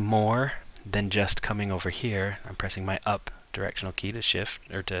getting more than just coming over here. I'm pressing my up directional key to shift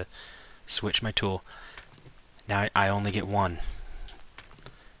or to switch my tool. Now I only get 1.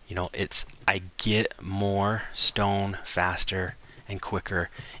 You know, I get more stone faster and quicker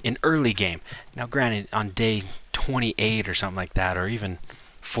in early game. Now granted, on day 28 or something like that, or even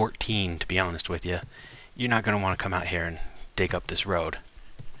 14 to be honest with you, you're not going to want to come out here and dig up this road.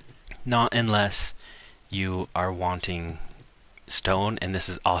 Not unless you are wanting stone and this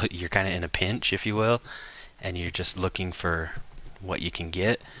is all, you're kind of in a pinch, if you will, and you're just looking for what you can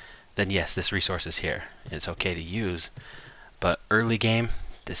get, then yes, this resource is here. It's okay to use. But early game,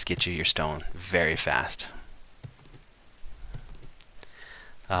 this gets you your stone very fast.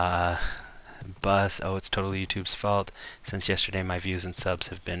 Bus, oh, it's totally YouTube's fault. Since yesterday, my views and subs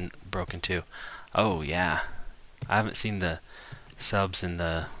have been broken too. Oh, yeah. I haven't seen the subs and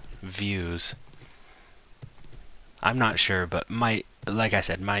the views. I'm not sure, but like I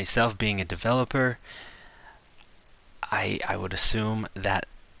said, myself being a developer, I would assume that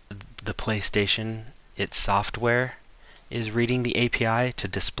the PlayStation, its software, is reading the API to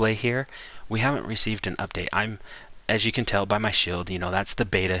display here. We haven't received an update. As you can tell by my shield, you know, that's the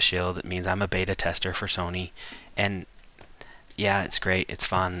beta shield. It means I'm a beta tester for Sony. And yeah, it's great. It's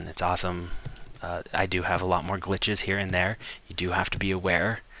fun. It's awesome. I do have a lot more glitches here and there. You do have to be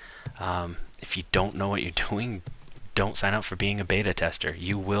aware. If you don't know what you're doing, don't sign up for being a beta tester.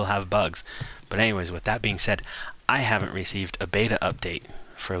 You will have bugs. But anyways, with that being said, I haven't received a beta update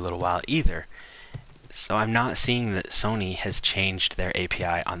for a little while either. So I'm not seeing that Sony has changed their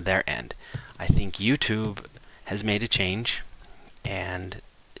API on their end. I think YouTube has made a change and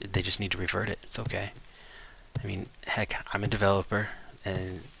they just need to revert it. It's okay. I mean, heck, I'm a developer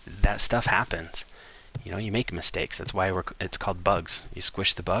and that stuff happens. You know, you make mistakes. That's why it's called bugs. You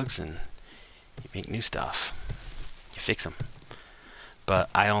squish the bugs and you make new stuff. You fix them. But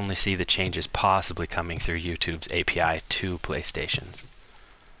I only see the changes possibly coming through YouTube's API to PlayStations.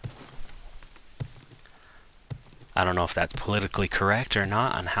 I don't know if that's politically correct or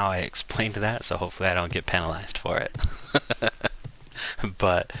not on how I explained that, so hopefully I don't get penalized for it.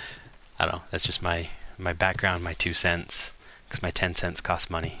 But, I don't know, that's just my background, my 2 cents, because my 10 cents cost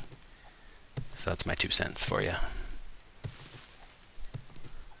money. So that's my 2 cents for you.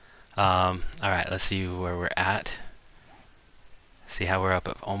 Alright, let's see where we're at. See how we're up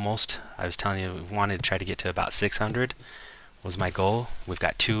at almost. I was telling you we wanted to try to get to about 600 was my goal. We've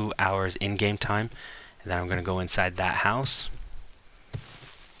got 2 hours in-game time. And then I'm going to go inside that house.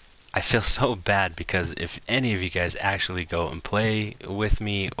 I feel so bad because if any of you guys actually go and play with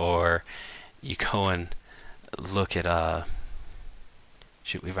me, or you go and look at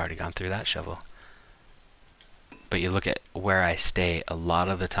shoot, we've already gone through that shovel. But you look at where I stay a lot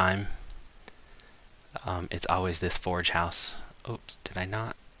of the time, it's always this forge house. Oops, did I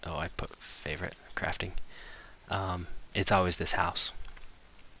not? Oh, I put favorite crafting. It's always this house.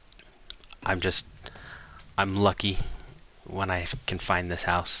 I'm lucky when I can find this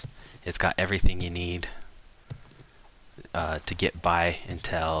house. It's got everything you need to get by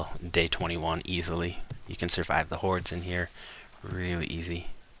until day 21 easily. You can survive the hordes in here really easy.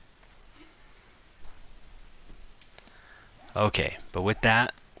 Okay, but with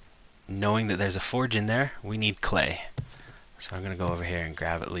that, knowing that there's a forge in there, we need clay. So I'm going to go over here and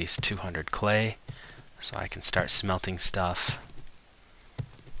grab at least 200 clay so I can start smelting stuff.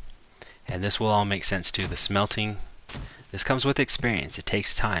 And this will all make sense too. The smelting, this comes with experience. It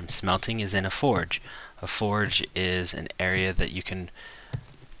takes time. Smelting is in a forge. A forge is an area that you can,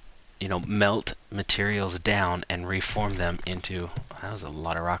 you know, melt materials down and reform them into, that was a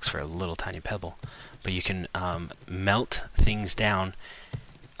lot of rocks for a little tiny pebble. But you can melt things down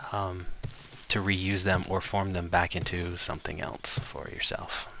to reuse them or form them back into something else for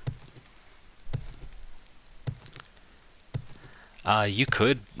yourself. You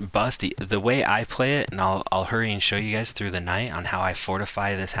could bust the way I play it, and I'll hurry and show you guys through the night on how I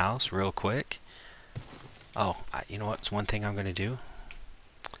fortify this house real quick. Oh, you know what's one thing I'm going to do?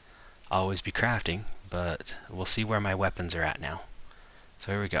 I'll always be crafting, but we'll see where my weapons are at now.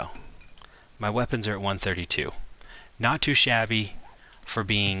 So here we go. My weapons are at 132. Not too shabby for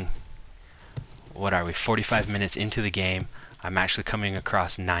being, what are we, 45 minutes into the game. I'm actually coming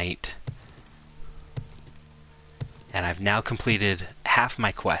across night. And I've now completed half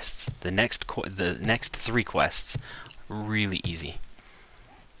my quests. The next 3 quests, really easy.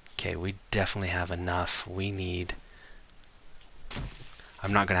 Okay, we definitely have enough. We need...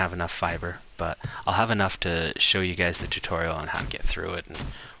 I'm not going to have enough fiber, but I'll have enough to show you guys the tutorial on how to get through it, and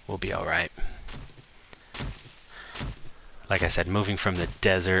we'll be alright. Like I said, moving from the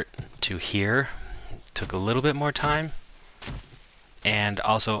desert to here took a little bit more time. And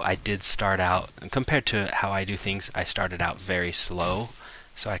also, I did start out, compared to how I do things, I started out very slow,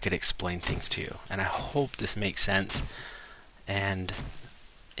 so I could explain things to you. And I hope this makes sense. And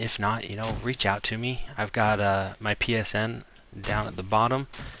if not, you know, reach out to me. I've got my PSN down at the bottom.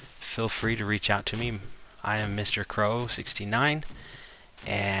 Feel free to reach out to me. I am MrKrow69,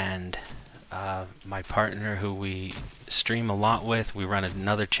 and my partner, who we stream a lot with, we run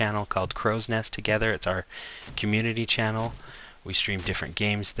another channel called Crow's Nest together. It's our community channel. We stream different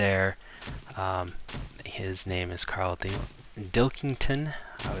games there. His name is Carl Dilkington.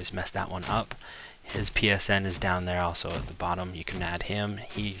 I always mess that one up. His PSN is down there also at the bottom. You can add him.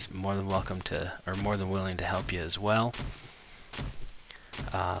 He's more than welcome to, or more than willing to help you as well.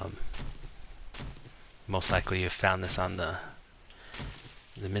 Most likely you've found this on the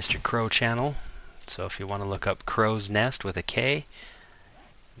Mr. Crow channel. So if you want to look up Crow's Nest with a K,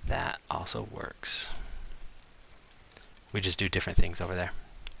 that also works. We just do different things over there.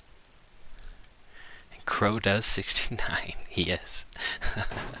 And Crow does 69. Yes.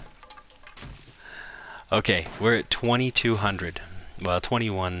 Okay, we're at 2200. Well,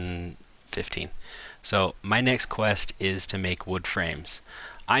 2115. So my next quest is to make wood frames.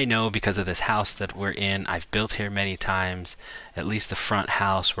 I know because of this house that we're in, I've built here many times. At least the front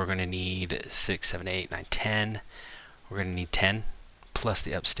house, we're going to need 6, 7, 8, 9, 10. We're going to need 10 plus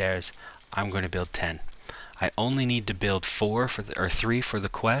the upstairs. I'm going to build 10. I only need to build 4 for the, or 3 for the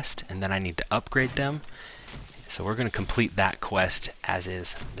quest, and then I need to upgrade them. So we're going to complete that quest as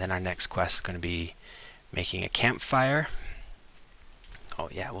is. Then our next quest is going to be making a campfire. Oh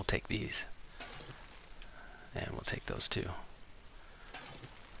yeah, we'll take these. And we'll take those too.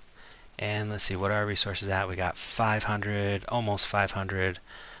 And let's see, what are our resources at? We got 500, almost 500.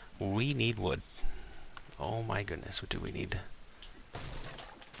 We need wood. Oh my goodness, what do we need?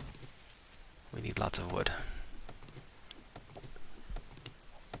 We need lots of wood.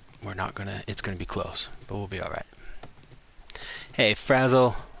 We're not gonna, it's gonna be close, but we'll be alright. Hey,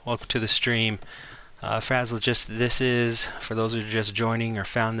 Frazzle, welcome to the stream. Frazzle, this is, for those who are just joining or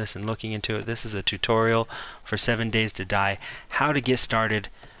found this and looking into it, this is a tutorial for 7 Days to Die, how to get started,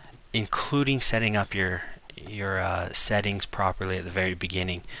 including setting up your settings properly at the very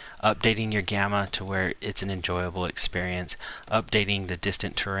beginning, updating your gamma to where it's an enjoyable experience, updating the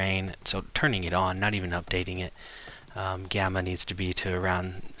distant terrain, so turning it on, not even updating it. Gamma needs to be to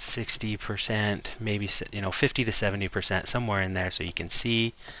around 60%, maybe 50 to 70%, somewhere in there, so you can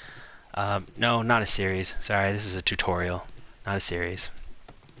see. No, not a series. Sorry, this is a tutorial, not a series.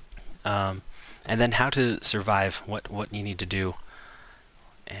 And then how to survive, what you need to do.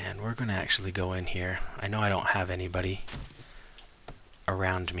 And we're going to actually go in here. I know I don't have anybody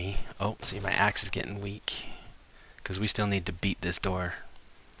around me. Oh, see, my axe is getting weak, because we still need to beat this door.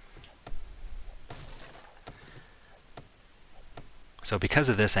 So because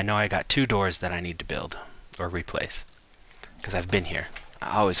of this, I know I got 2 doors that I need to build or replace, because I've been here.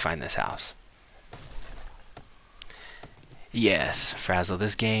 I always find this house. Yes, Frazzle,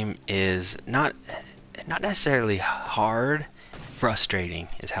 this game is not necessarily hard, frustrating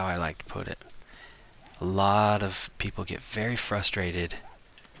is how I like to put it. A lot of people get very frustrated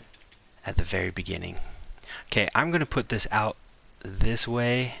at the very beginning. Okay, I'm going to put this out this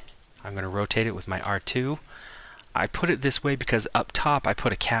way. I'm going to rotate it with my R2. I put it this way because up top I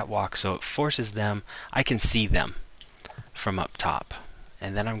put a catwalk, so it forces them, I can see them from up top.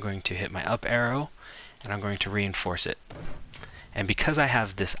 And then I'm going to hit my up arrow, and I'm going to reinforce it. And because I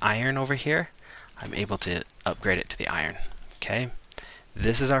have this iron over here, I'm able to upgrade it to the iron. Okay,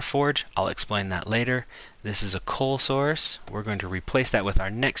 this is our forge. I'll explain that later. This is a coal source. We're going to replace that with our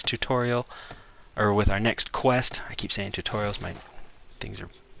next tutorial, or with our next quest. I keep saying tutorials, my things are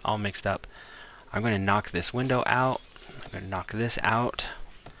all mixed up. I'm going to knock this window out. I'm going to knock this out.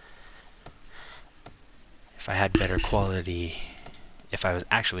 If I had better quality, if I was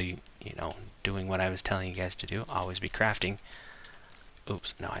actually, doing what I was telling you guys to do, I'll always be crafting.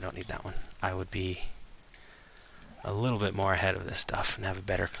 Oops, no, I don't need that one. I would be a little bit more ahead of this stuff and have a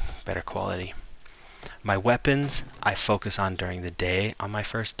better quality. My weapons, I focus on during the day on my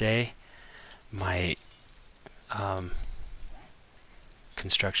first day. My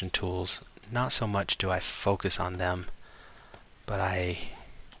construction tools, not so much do I focus on them but I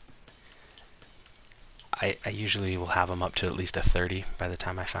usually will have them up to at least a 30 by the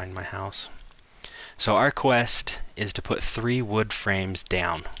time I find my house. So our quest is to put 3 wood frames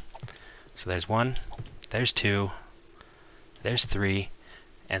down. So there's 1, there's 2, there's 3,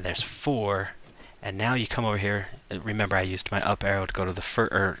 and there's 4. And now you come over here. Remember, I used my up arrow to go to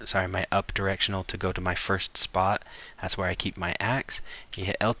the my up directional to go to my first spot. That's where I keep my axe. You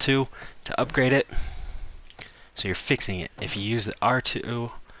hit L2 to upgrade it. So you're fixing it. If you use the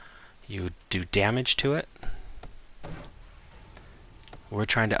R2, you do damage to it. We're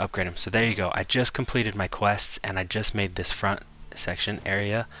trying to upgrade them. So there you go. I just completed my quests, and I just made this front section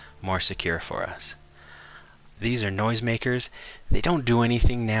area more secure for us. These are noisemakers. They don't do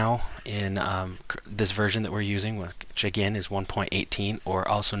anything now in this version that we're using, which again is 1.18, or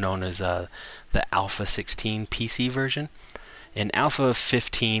also known as the Alpha 16 PC version. In Alpha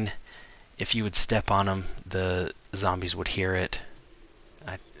 15, if you would step on them, the zombies would hear it.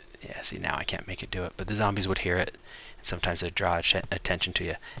 Yeah, see, now I can't make it do it, but the zombies would hear it, and sometimes they'd draw attention to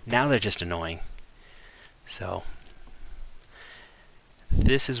you. Now they're just annoying. So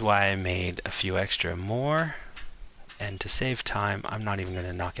this is why I made a few extra more, and to save time, I'm not even going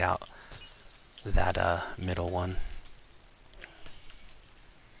to knock out that middle one.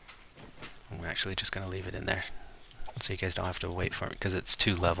 I'm actually just going to leave it in there, so you guys don't have to wait for it, because it's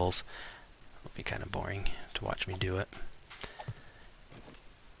 2 levels. It'll be kind of boring to watch me do it.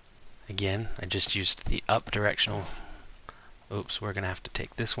 Again, I just used the up directional. Oops, we're going to have to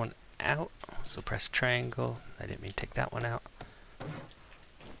take this one out. So press triangle. I didn't mean to take that one out.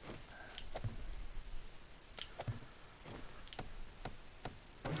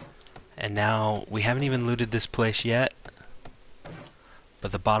 And now, we haven't even looted this place yet,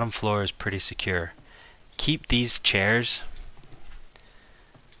 but the bottom floor is pretty secure. Keep these chairs.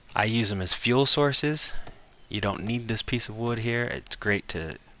 I use them as fuel sources. You don't need this piece of wood here. It's great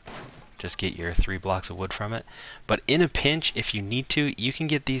to just get your 3 blocks of wood from it. But in a pinch, if you need to, you can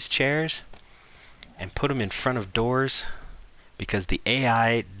get these chairs and put them in front of doors, because the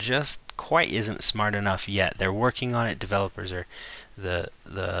AI just quite isn't smart enough yet. They're working on it. Developers are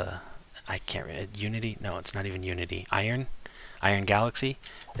I can't remember, Unity? No, it's not even Unity. Iron Galaxy.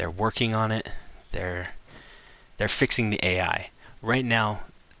 They're working on it. They're fixing the AI. Right now,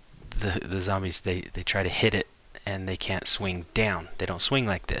 the zombies, they try to hit it, and they can't swing down. They don't swing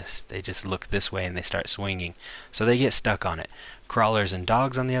like this. They just look this way and they start swinging. So they get stuck on it. Crawlers and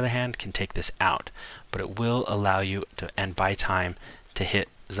dogs, on the other hand, can take this out. But it will allow you to, and buy time, to hit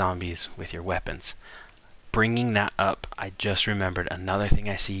zombies with your weapons. Bringing that up, I just remembered another thing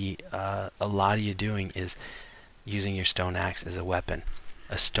I see a lot of you doing is using your stone axe as a weapon.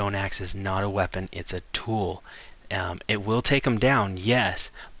 A stone axe is not a weapon, it's a tool. It will take them down,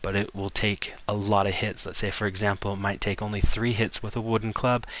 yes, but it will take a lot of hits. Let's say, for example, it might take only 3 hits with a wooden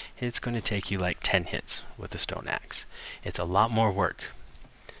club. It's going to take you like 10 hits with a stone axe. It's a lot more work.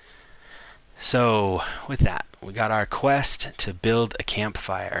 So, with that, we got our quest to build a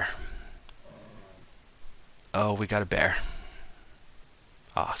campfire. Oh, we got a bear.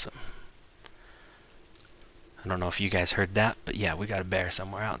 Awesome. I don't know if you guys heard that, but yeah, we got a bear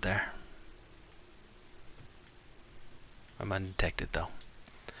somewhere out there. I'm undetected though.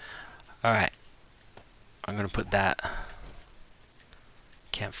 Alright. I'm going to put that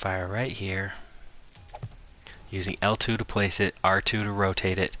campfire right here. Using L2 to place it, R2 to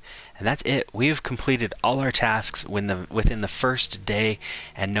rotate it. And that's it. We have completed all our tasks within the first day.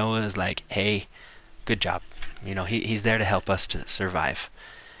 And Noah is like, hey, good job. You know, he's there to help us to survive.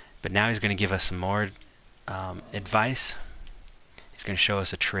 But now he's going to give us some more advice. He's going to show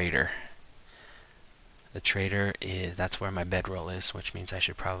us a trader. The trader is, that's where my bedroll is, which means I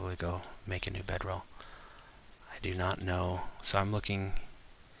should probably go make a new bedroll. I do not know. So I'm looking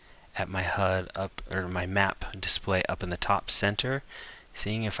at my HUD up, or my map display up in the top center,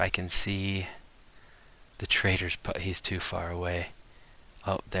 seeing if I can see the trader's, but he's too far away.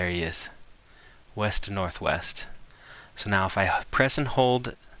 Oh, there he is. West to northwest. So now if I press and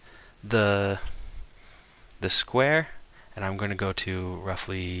hold the square, and I'm going to go to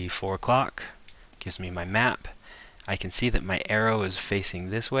roughly 4 o'clock, gives me my map. I can see that my arrow is facing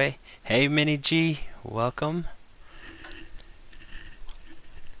this way. Hey, Mini G, welcome.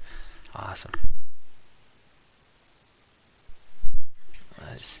 Awesome.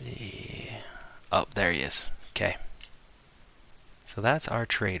 Let's see. Oh, there he is. Okay. So that's our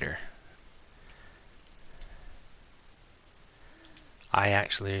trader. I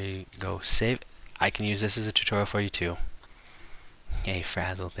actually go save. I can use this as a tutorial for you too. Hey,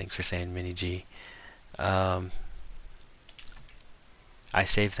 Frazzle, thanks for saying Mini G. I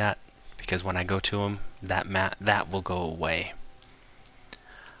save that because when I go to him, that will go away.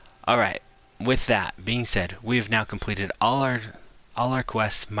 Alright, with that being said, we have now completed all our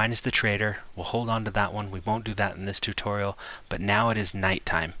quests minus the trader. We'll hold on to that one. We won't do that in this tutorial, but now it is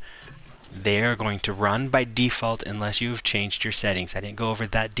nighttime. They are going to run by default unless you've changed your settings. I didn't go over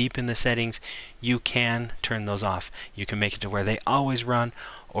that deep in the settings. You can turn those off. You can make it to where they always run,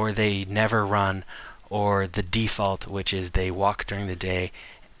 or they never run, or the default, which is they walk during the day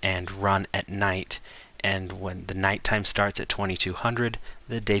and run at night. And when the nighttime starts at 2200,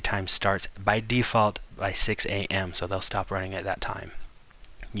 the daytime starts by default by 6 a.m. So they'll stop running at that time.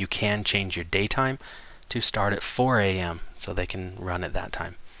 You can change your daytime to start at 4 a.m. so they can run at that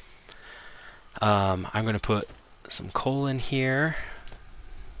time. I'm going to put some coal in here,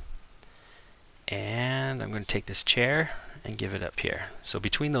 and I'm going to take this chair and give it up here. So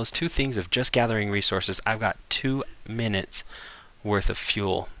between those two things of just gathering resources, I've got 2 minutes worth of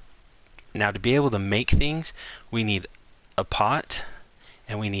fuel. Now to be able to make things, we need a pot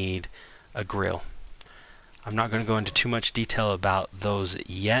and we need a grill. I'm not going to go into too much detail about those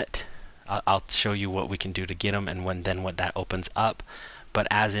yet. I'll show you what we can do to get them and what that opens up. But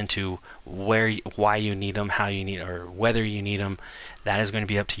as into why you need them, how you need, or whether you need them, that is going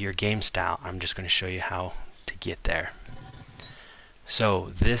to be up to your game style. I'm just going to show you how to get there.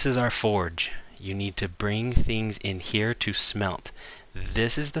 So this is our forge. You need to bring things in here to smelt.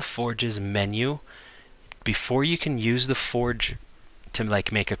 This is the forge's menu. Before you can use the forge to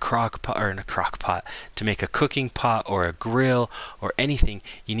like make a crock pot, or in a crock pot, to make a cooking pot or a grill or anything,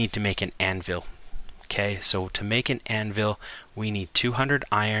 you need to make an anvil. Okay, so to make an anvil, we need 200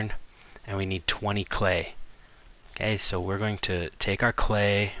 iron and we need 20 clay. Okay, so we're going to take our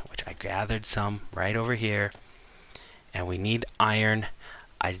clay, which I gathered some right over here, and we need iron.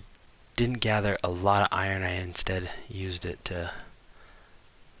 I didn't gather a lot of iron, I instead used it to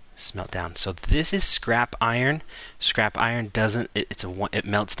smelt down. So this is scrap iron. Scrap iron doesn't, it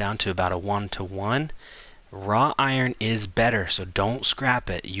melts down to about a 1-to-1. Raw iron is better, so don't scrap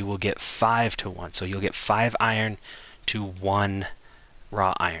it. You will get 5-to-1. So you'll get 5 iron to 1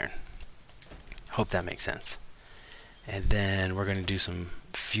 raw iron. Hope that makes sense. And then we're going to do some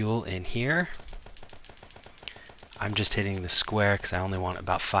fuel in here. I'm just hitting the square because I only want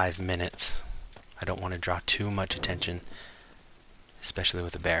about 5 minutes. I don't want to draw too much attention, especially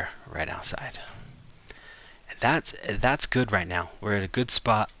with a bear right outside. And that's good right now. We're at a good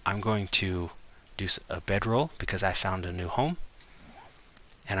spot. I'm going to do a bedroll because I found a new home,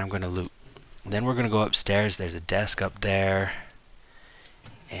 and I'm going to loot. Then we're going to go upstairs. There's a desk up there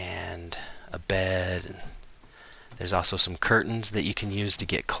and a bed, and there's also some curtains that you can use to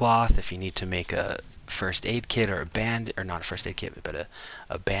get cloth if you need to make a first aid kit or or not a first aid kit, but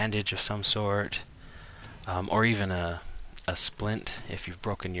a bandage of some sort, or even a splint if you've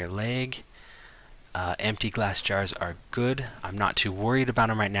broken your leg. Empty glass jars are good. I'm not too worried about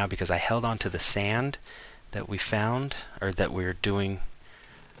them right now because I held on to the sand that we found, or that we were doing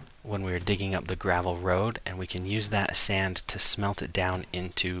when we were digging up the gravel road, and we can use that sand to smelt it down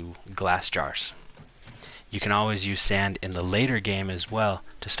into glass jars. You can always use sand in the later game as well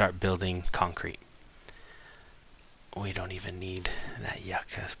to start building concrete. We don't even need that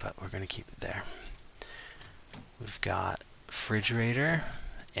yuccas, but we're going to keep it there. We've got refrigerator,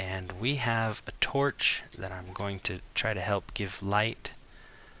 and we have a torch that I'm going to try to help give light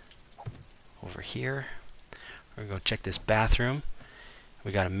over here. We're going to go check this bathroom.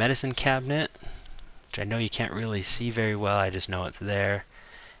 We got a medicine cabinet, which I know you can't really see very well, I just know it's there.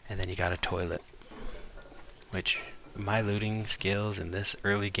 And then you got a toilet, which my looting skills in this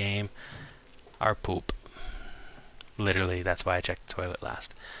early game are poop. Literally, that's why I checked the toilet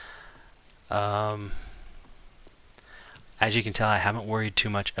last. As you can tell, I haven't worried too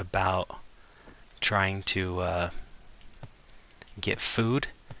much about trying to get food.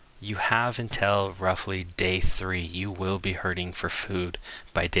 You have until roughly day 3. You will be hurting for food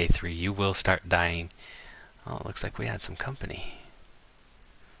by day 3. You will start dying. Oh, it looks like we had some company.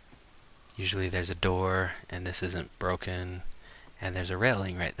 Usually there's a door, and this isn't broken, and there's a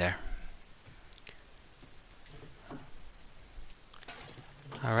railing right there.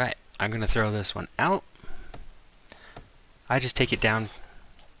 Alright, I'm going to throw this one out. I just take it down,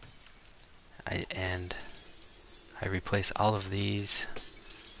 and I replace all of these.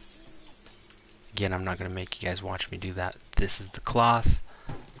 Again, I'm not going to make you guys watch me do that. This is the cloth.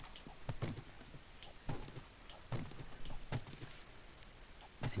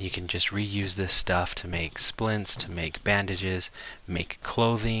 And you can just reuse this stuff to make splints, to make bandages, make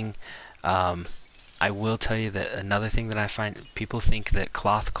clothing. I will tell you that another thing that I find, people think that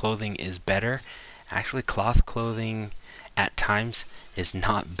cloth clothing is better. Actually, cloth clothing at times is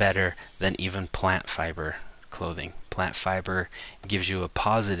not better than even plant fiber clothing. Plant fiber gives you a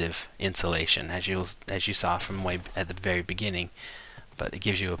positive insulation, as you saw from way at the very beginning, but it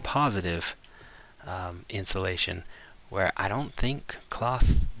gives you a positive insulation, where I don't think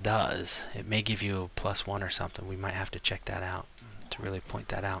cloth does. It may give you a +1 or something. We might have to check that out to really point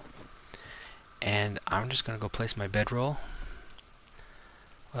that out. And I'm just going to go place my bedroll.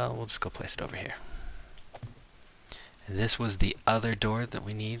 Well, we'll just go place it over here. And this was the other door that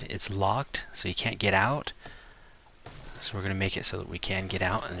we need. It's locked, so you can't get out. So we're going to make it so that we can get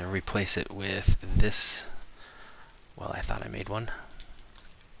out, and then replace it with this. Well, I thought I made one.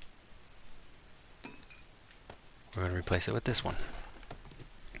 We're going to replace it with this one.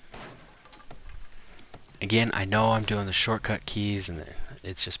 Again, I know I'm doing the shortcut keys, and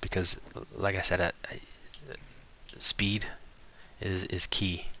it's just because, like I said, speed is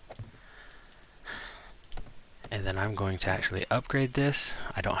key. And then I'm going to actually upgrade this.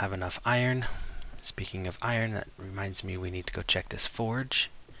 I don't have enough iron. Speaking of iron, that reminds me we need to go check this forge.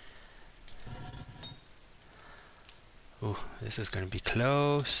 Ooh, this is going to be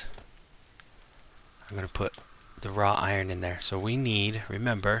close. I'm going to put the raw iron in there. So we need,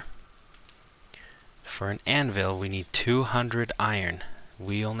 remember, for an anvil, we need 200 iron.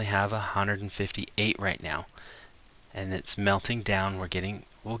 We only have 158 right now. And it's melting down.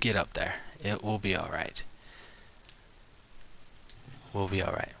 We'll get up there. It will be alright. We'll be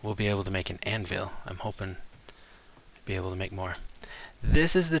alright. We'll be able to make an anvil. I'm hoping to be able to make more.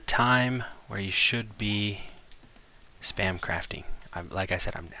 This is the time where you should be spam crafting. Like I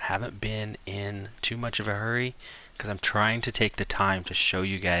said, I haven't been in too much of a hurry because I'm trying to take the time to show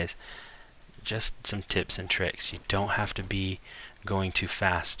you guys just some tips and tricks. You don't have to be going too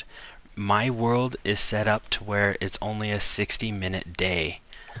fast. My world is set up to where it's only a 60-minute day.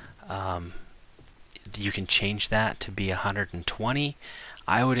 You can change that to be 120.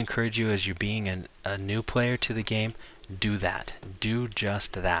 I would encourage you, as you're being a new player to the game, do that. Do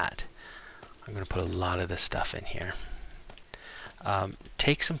just that. I'm going to put a lot of this stuff in here.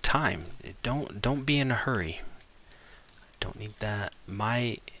 Take some time. Don't be in a hurry. Don't need that.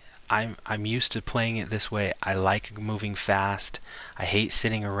 I'm used to playing it this way. I like moving fast. I hate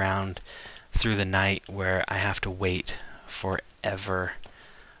sitting around through the night where I have to wait forever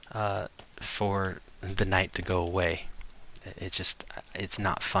for the night to go away. It's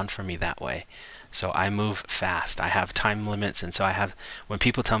not fun for me that way. So I move fast. I have time limits, and so when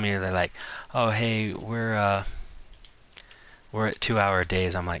people tell me, they're like, "Oh, hey, we're at 2-hour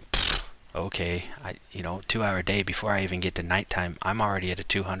days." I'm like, okay, 2-hour day. Before I even get to nighttime, I'm already at a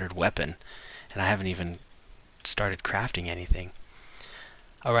 200 weapon, and I haven't even started crafting anything.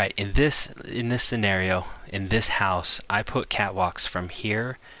 All right, in this scenario, in this house, I put catwalks from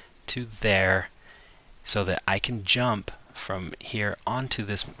here to there, so that I can jump from here onto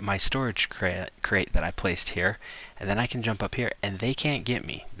my storage crate that I placed here, and then I can jump up here, and they can't get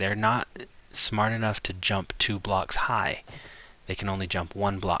me. They're not smart enough to jump 2 blocks high. They can only jump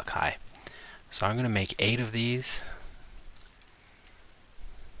 1 block high. So I'm going to make 8 of these.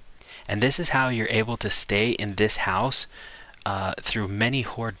 And this is how you're able to stay in this house through many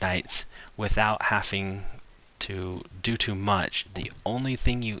horde nights without having to do too much. The only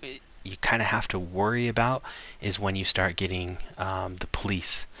thing you kind of have to worry about is when you start getting the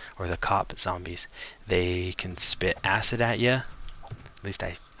police or the cop zombies. They can spit acid at you. At least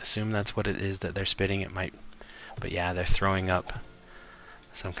I assume that's what it is that they're spitting. It might, but yeah, they're throwing up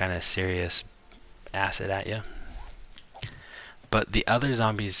some kind of serious acid at you. But the other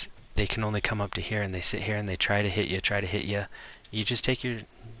zombies, they can only come up to here, and they sit here and they try to hit you. You just take your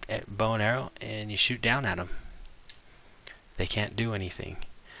bow and arrow and you shoot down at them. They can't do anything.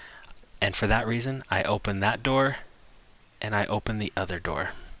 And for that reason, I open that door and I open the other door.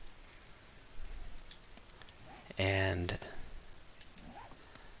 And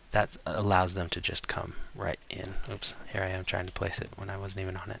that allows them to just come right in. Oops, here I am trying to place it when I wasn't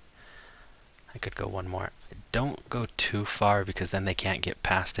even on it. I could go one more. Don't go too far, because then they can't get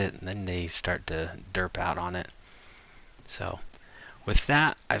past it, and then they start to derp out on it. So with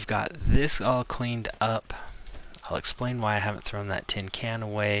that, I've got this all cleaned up. I'll explain why I haven't thrown that tin can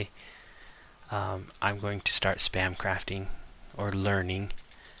away. I'm going to start spam crafting, or learning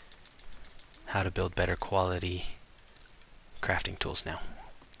how to build better quality crafting tools now.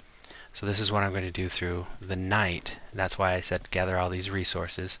 So this is what I'm going to do through the night. That's why I said gather all these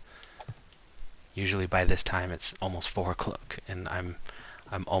resources. Usually by this time it's almost 4 o'clock, and I'm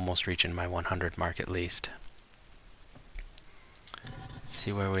almost reaching my 100 mark at least. Let's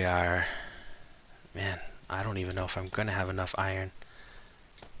see where we are. Man, I don't even know if I'm going to have enough iron.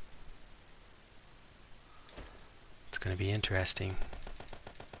 It's going to be interesting.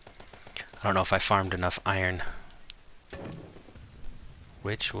 I don't know if I farmed enough iron,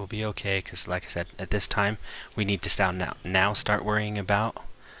 which will be okay, because like I said, at this time we need to now start worrying about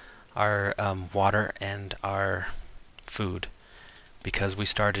our water and our food. Because we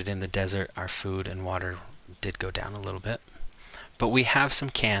started in the desert, our food and water did go down a little bit. But we have some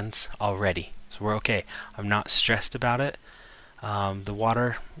cans already, so we're okay. I'm not stressed about it. The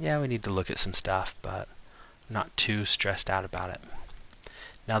water, yeah, we need to look at some stuff, but I'm not too stressed out about it.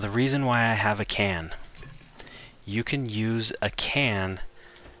 Now the reason why I have a can, you can use a can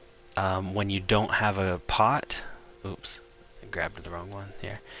when you don't have a pot. Oops, I grabbed the wrong one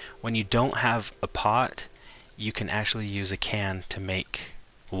here. When you don't have a pot, you can actually use a can to make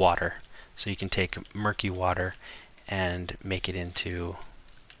water. So you can take murky water and make it into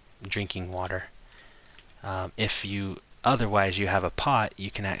drinking water. If you otherwise you have a pot, you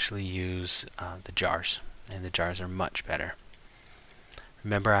can actually use the jars, and the jars are much better.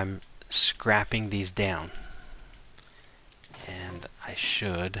 Remember, I'm scrapping these down, and I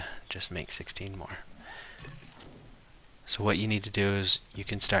should just make 16 more. So what you need to do is you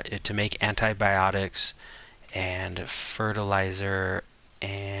can start to make antibiotics and fertilizer,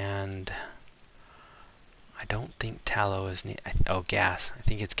 and I don't think tallow is gas. I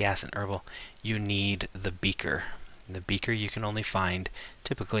think it's gas and herbal. You need the beaker. The beaker you can only find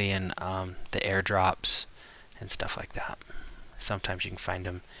typically in the airdrops and stuff like that. Sometimes you can find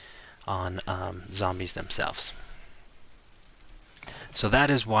them on zombies themselves. So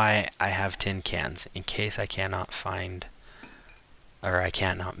that is why I have tin cans, in case I cannot find, or I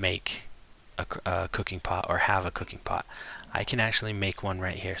cannot make a cooking pot or have a cooking pot. I can actually make one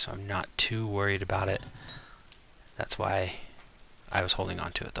right here, so I'm not too worried about it. That's why I was holding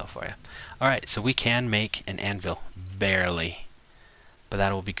on to it though for you. Alright, so we can make an anvil. Barely. But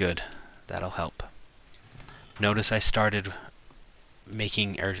that'll be good. That'll help. Notice I started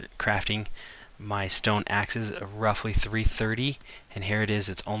making or crafting my stone axes roughly 3:30, and here it is.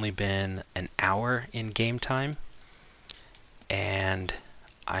 It's only been an hour in game time, and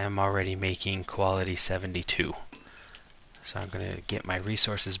I am already making quality 72. So I'm going to get my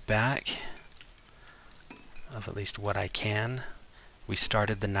resources back of at least what I can. We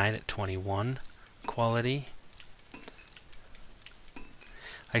started the night at 21 quality.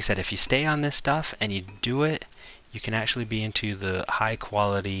 Like I said, if you stay on this stuff and you do it, you can actually be into the high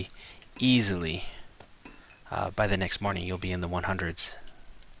quality easily. By the next morning you'll be in the 100s.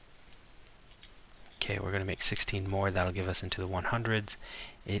 Okay, we're going to make 16 more. That'll give us into the 100s.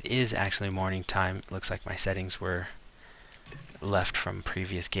 It is actually morning time. It looks like my settings were left from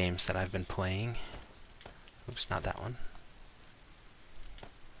previous games that I've been playing. Oops, not that one.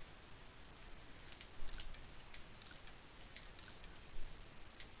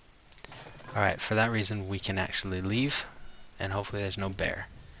 Alright, for that reason we can actually leave, and hopefully there's no bear,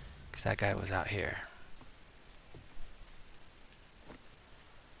 because that guy was out here.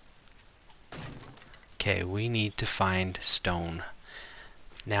 Okay, we need to find stone.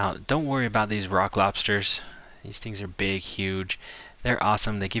 Now, don't worry about these rock lobsters. These things are big, huge. They're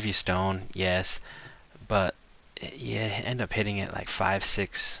awesome. They give you stone, yes, but you end up hitting it like 5,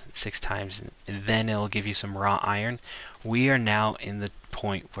 6 times, and then it'll give you some raw iron. We are now in the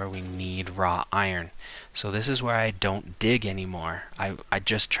point where we need raw iron. So this is where I don't dig anymore. I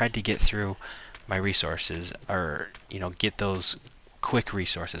just tried to get through my resources, or get those quick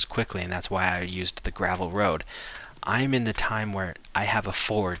resources quickly, and that's why I used the gravel road. I'm in the time where I have a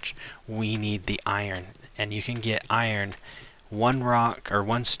forge. We need the iron, and you can get iron, 1 rock or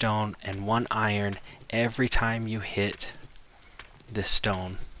 1 stone and 1 iron every time you hit this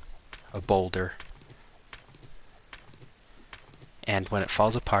stone, a boulder. And when it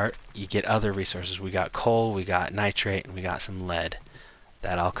falls apart, you get other resources. We got coal, we got nitrate, and we got some lead.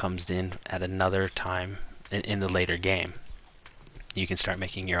 That all comes in at another time in the later game. You can start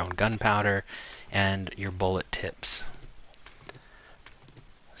making your own gunpowder and your bullet tips.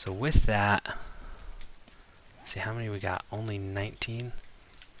 So with that, let's see how many we got. Only 19.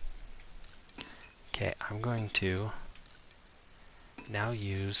 Okay, I'm going to now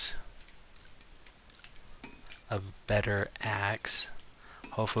use a better axe.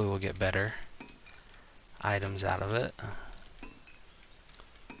 Hopefully we'll get better items out of it.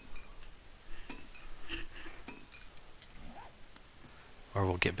 Or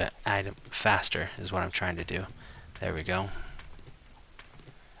we'll get item faster is what I'm trying to do. There we go.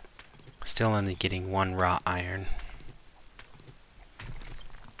 Still only getting 1 raw iron.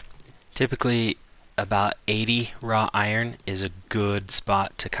 Typically about 80 raw iron is a good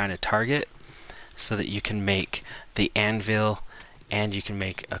spot to kind of target, so that you can make the anvil, and you can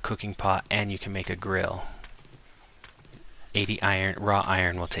make a cooking pot, and you can make a grill. 80 iron, raw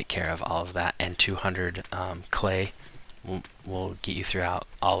iron will take care of all of that, and 200 clay will get you throughout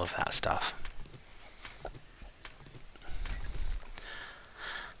all of that stuff.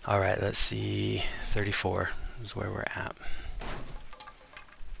 Alright, let's see, 34 is where we're at.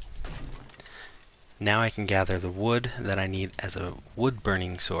 Now I can gather the wood that I need as a wood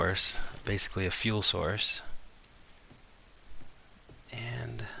burning source, basically a fuel source.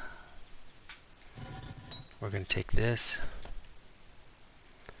 And we're going to take this,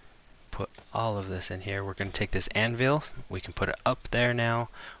 put all of this in here. We're going to take this anvil, we can put it up there now.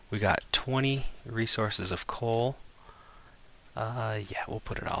 We got 20 resources of coal. Yeah, we'll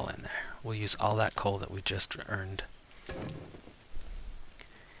put it all in there. We'll use all that coal that we just earned.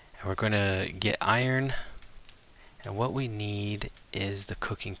 And we're going to get iron. And what we need is the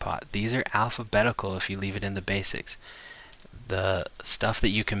cooking pot. These are alphabetical if you leave it in the basics. The stuff that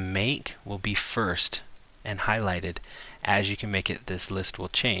you can make will be first and highlighted. As you can make it, this list will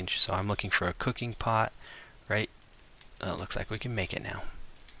change. So I'm looking for a cooking pot, right? It looks like we can make it now.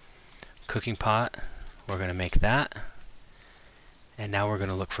 Cooking pot, we're going to make that. And now we're going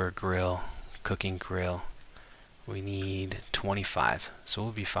to look for a grill, cooking grill. We need 25, so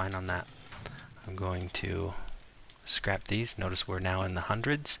we'll be fine on that. I'm going to scrap these. Notice we're now in the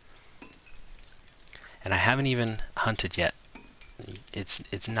hundreds. And I haven't even hunted yet.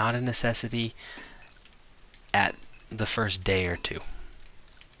 It's not a necessity at the first day or two,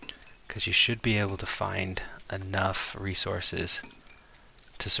 because you should be able to find enough resources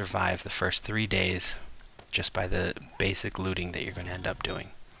to survive the first 3 days just by the basic looting that you're going to end up doing.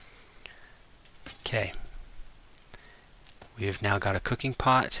 Okay, we have now got a cooking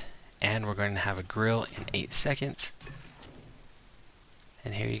pot, and we're going to have a grill in 8 seconds.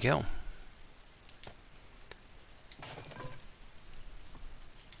 And here you go.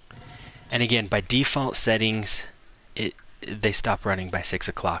 And again, by default settings, they stop running by 6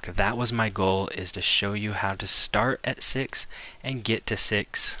 o'clock. That was my goal, is to show you how to start at 6 and get to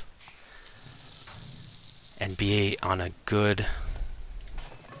 6 and be on a good,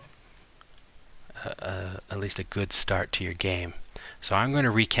 at least a good start to your game. So I'm going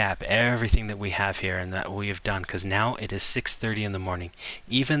to recap everything that we have here and that we have done, because now it is 6:30 in the morning.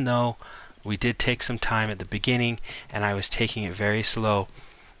 Even though we did take some time at the beginning and I was taking it very slow,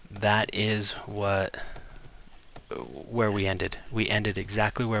 that is where we ended. We ended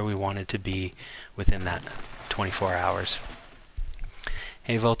exactly where we wanted to be within that 24 hours.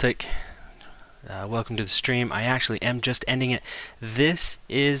 Hey Voltic, welcome to the stream. I actually am just ending it. This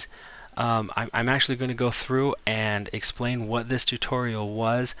is I'm actually going to go through and explain what this tutorial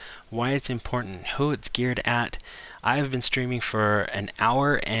was, why it's important, who it's geared at. I've been streaming for an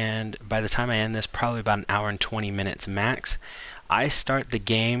hour, and by the time I end this, probably about an hour and 20 minutes max. I start the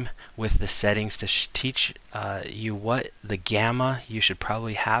game with the settings to teach you what the gamma you should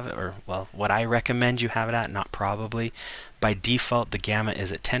probably have it, or well, what I recommend you have it at, not probably. By default, the gamma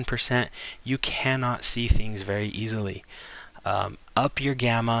is at 10%. You cannot see things very easily. Up your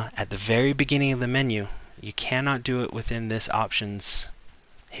gamma at the very beginning of the menu. You cannot do it within this options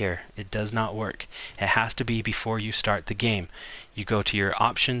here. It does not work. It has to be before you start the game. You go to your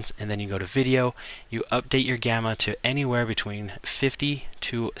options and then you go to video. You update your gamma to anywhere between 50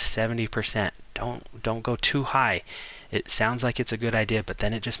 to 70%. Don't go too high. It sounds like it's a good idea, but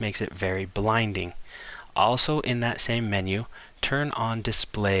then it just makes it very blinding. Also in that same menu, turn on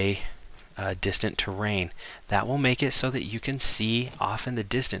display distant terrain. That will make it so that you can see off in the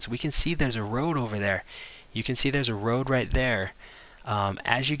distance. We can see there's a road over there. You can see there's a road right there.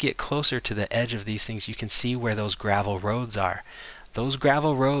 As you get closer to the edge of these things, you can see where those gravel roads are. Those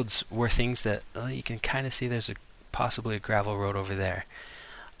gravel roads were things that you can kind of see there's possibly a gravel road over there.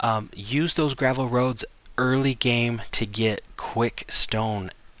 Use those gravel roads early game to get quick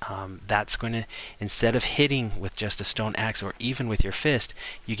stone. That's going to, instead of hitting with just a stone axe or even with your fist,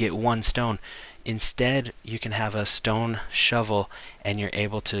 you get 1 stone. Instead, you can have a stone shovel and you're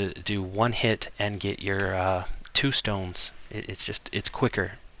able to do 1 hit and get your 2 stones. It's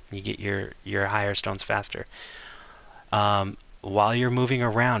quicker. You get your higher stones faster. While you're moving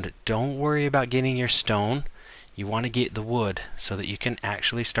around, don't worry about getting your stone. You want to get the wood so that you can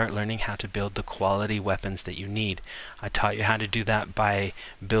actually start learning how to build the quality weapons that you need. I taught you how to do that by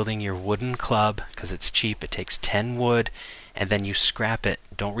building your wooden club, because it's cheap. It takes 10 wood, and then you scrap it.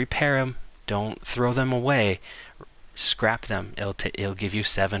 Don't repair them. Don't throw them away. Scrap them. It'll give you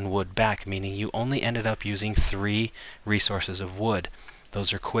 7 wood back, meaning you only ended up using 3 resources of wood.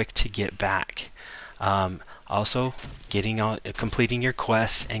 Those are quick to get back. Also, completing your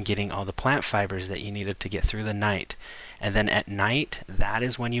quests and getting all the plant fibers that you needed to get through the night. And then at night, that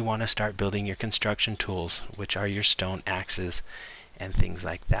is when you want to start building your construction tools, which are your stone axes and things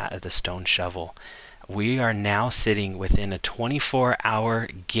like that, the stone shovel. We are now sitting within a 24-hour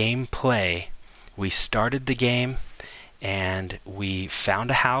gameplay. We started the game and we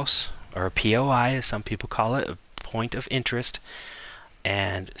found a house, or a POI as some people call it, a point of interest.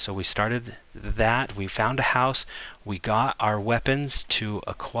 And so we started that. We found a house. We got our weapons to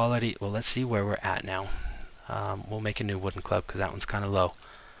a quality. Well, let's see where we're at now. We'll make a new wooden club because that one's kind of low.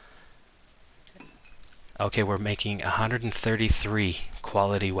 Okay, we're making 133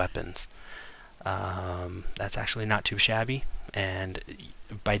 quality weapons. That's actually not too shabby. And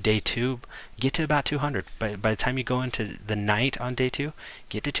by day 2, get to about 200. By the time you go into the night on day 2,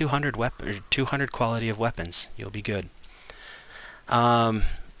 get to 200 quality of weapons. You'll be good.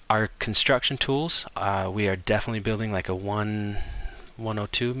 Our construction tools, we are definitely building like a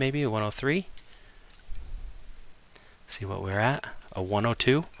 102, maybe a 103. See what we're at, a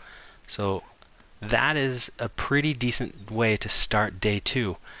 102. So that is a pretty decent way to start day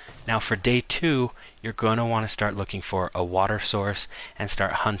 2. Now for day 2, you're going to want to start looking for a water source and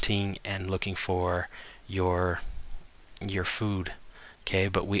start hunting and looking for your food. Okay,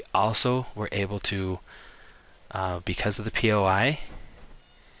 but we also were able to, because of the POI,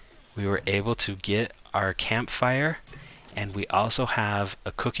 we were able to get our campfire, and we also have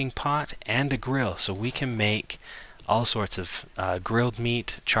a cooking pot and a grill, so we can make all sorts of grilled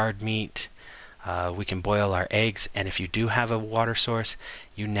meat, charred meat. We can boil our eggs, and if you do have a water source,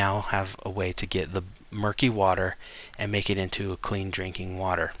 you now have a way to get the murky water and make it into a clean drinking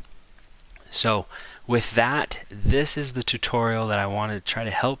water. So with that, this is the tutorial that I want to try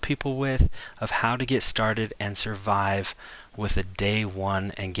to help people with, of how to get started and survive with a day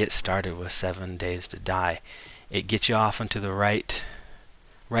 1 and get started with 7 days to die. It gets you off onto the right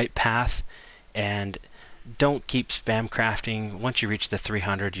path, and don't keep spam crafting. Once you reach the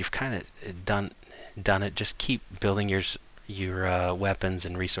 300, you've kind of done it. Just keep building your weapons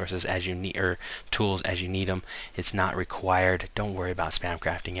and resources as you need, or tools as you need them. It's not required. Don't worry about spam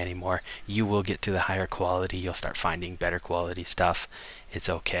crafting anymore. You will get to the higher quality. You'll start finding better quality stuff. It's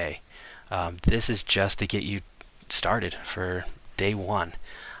okay. This is just to get you started for day 1.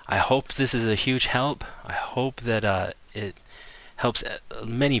 I hope this is a huge help. I hope that it helps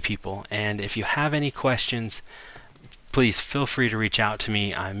many people. And if you have any questions, please feel free to reach out to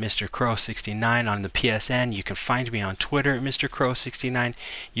me. I'm MrKrow69 on the PSN. You can find me on Twitter at MrKrow69.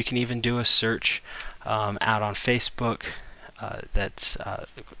 You can even do a search out on Facebook.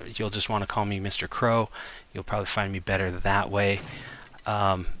 You'll just want to call me Mr. Crow. You'll probably find me better that way.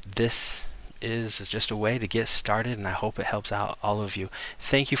 This is just a way to get started, and I hope it helps out all of you.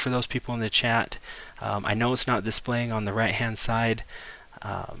 Thank you for those people in the chat. I know it's not displaying on the right hand side,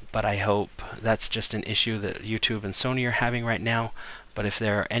 but I hope that's just an issue that YouTube and Sony are having right now. But if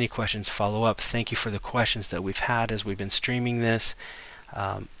there are any questions, follow up. Thank you for the questions that we've had as we've been streaming this.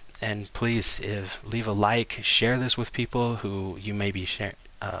 And please, leave a like, share this with people who you may be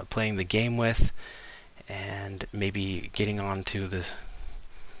playing the game with, and maybe getting onto the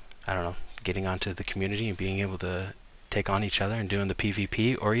community and being able to take on each other and doing the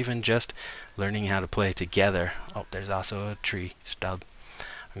PvP, or even just learning how to play together. Oh, there's also a tree stub.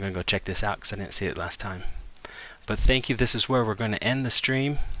 I'm going to go check this out because I didn't see it last time. But thank you. This is where we're going to end the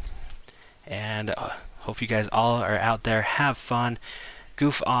stream. And hope you guys all are out there. Have fun.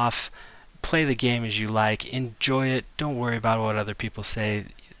 Goof off. Play the game as you like. Enjoy it. Don't worry about what other people say.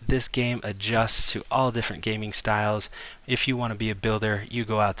 This game adjusts to all different gaming styles. If you want to be a builder, you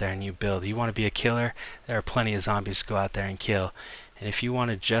go out there and you build. You want to be a killer, there are plenty of zombies to go out there and kill. And if you want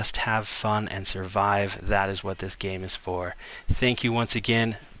to just have fun and survive, that is what this game is for. Thank you once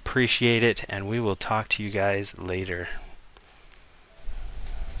again. Appreciate it, and we will talk to you guys later.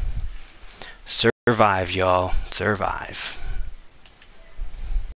 Survive, y'all. Survive.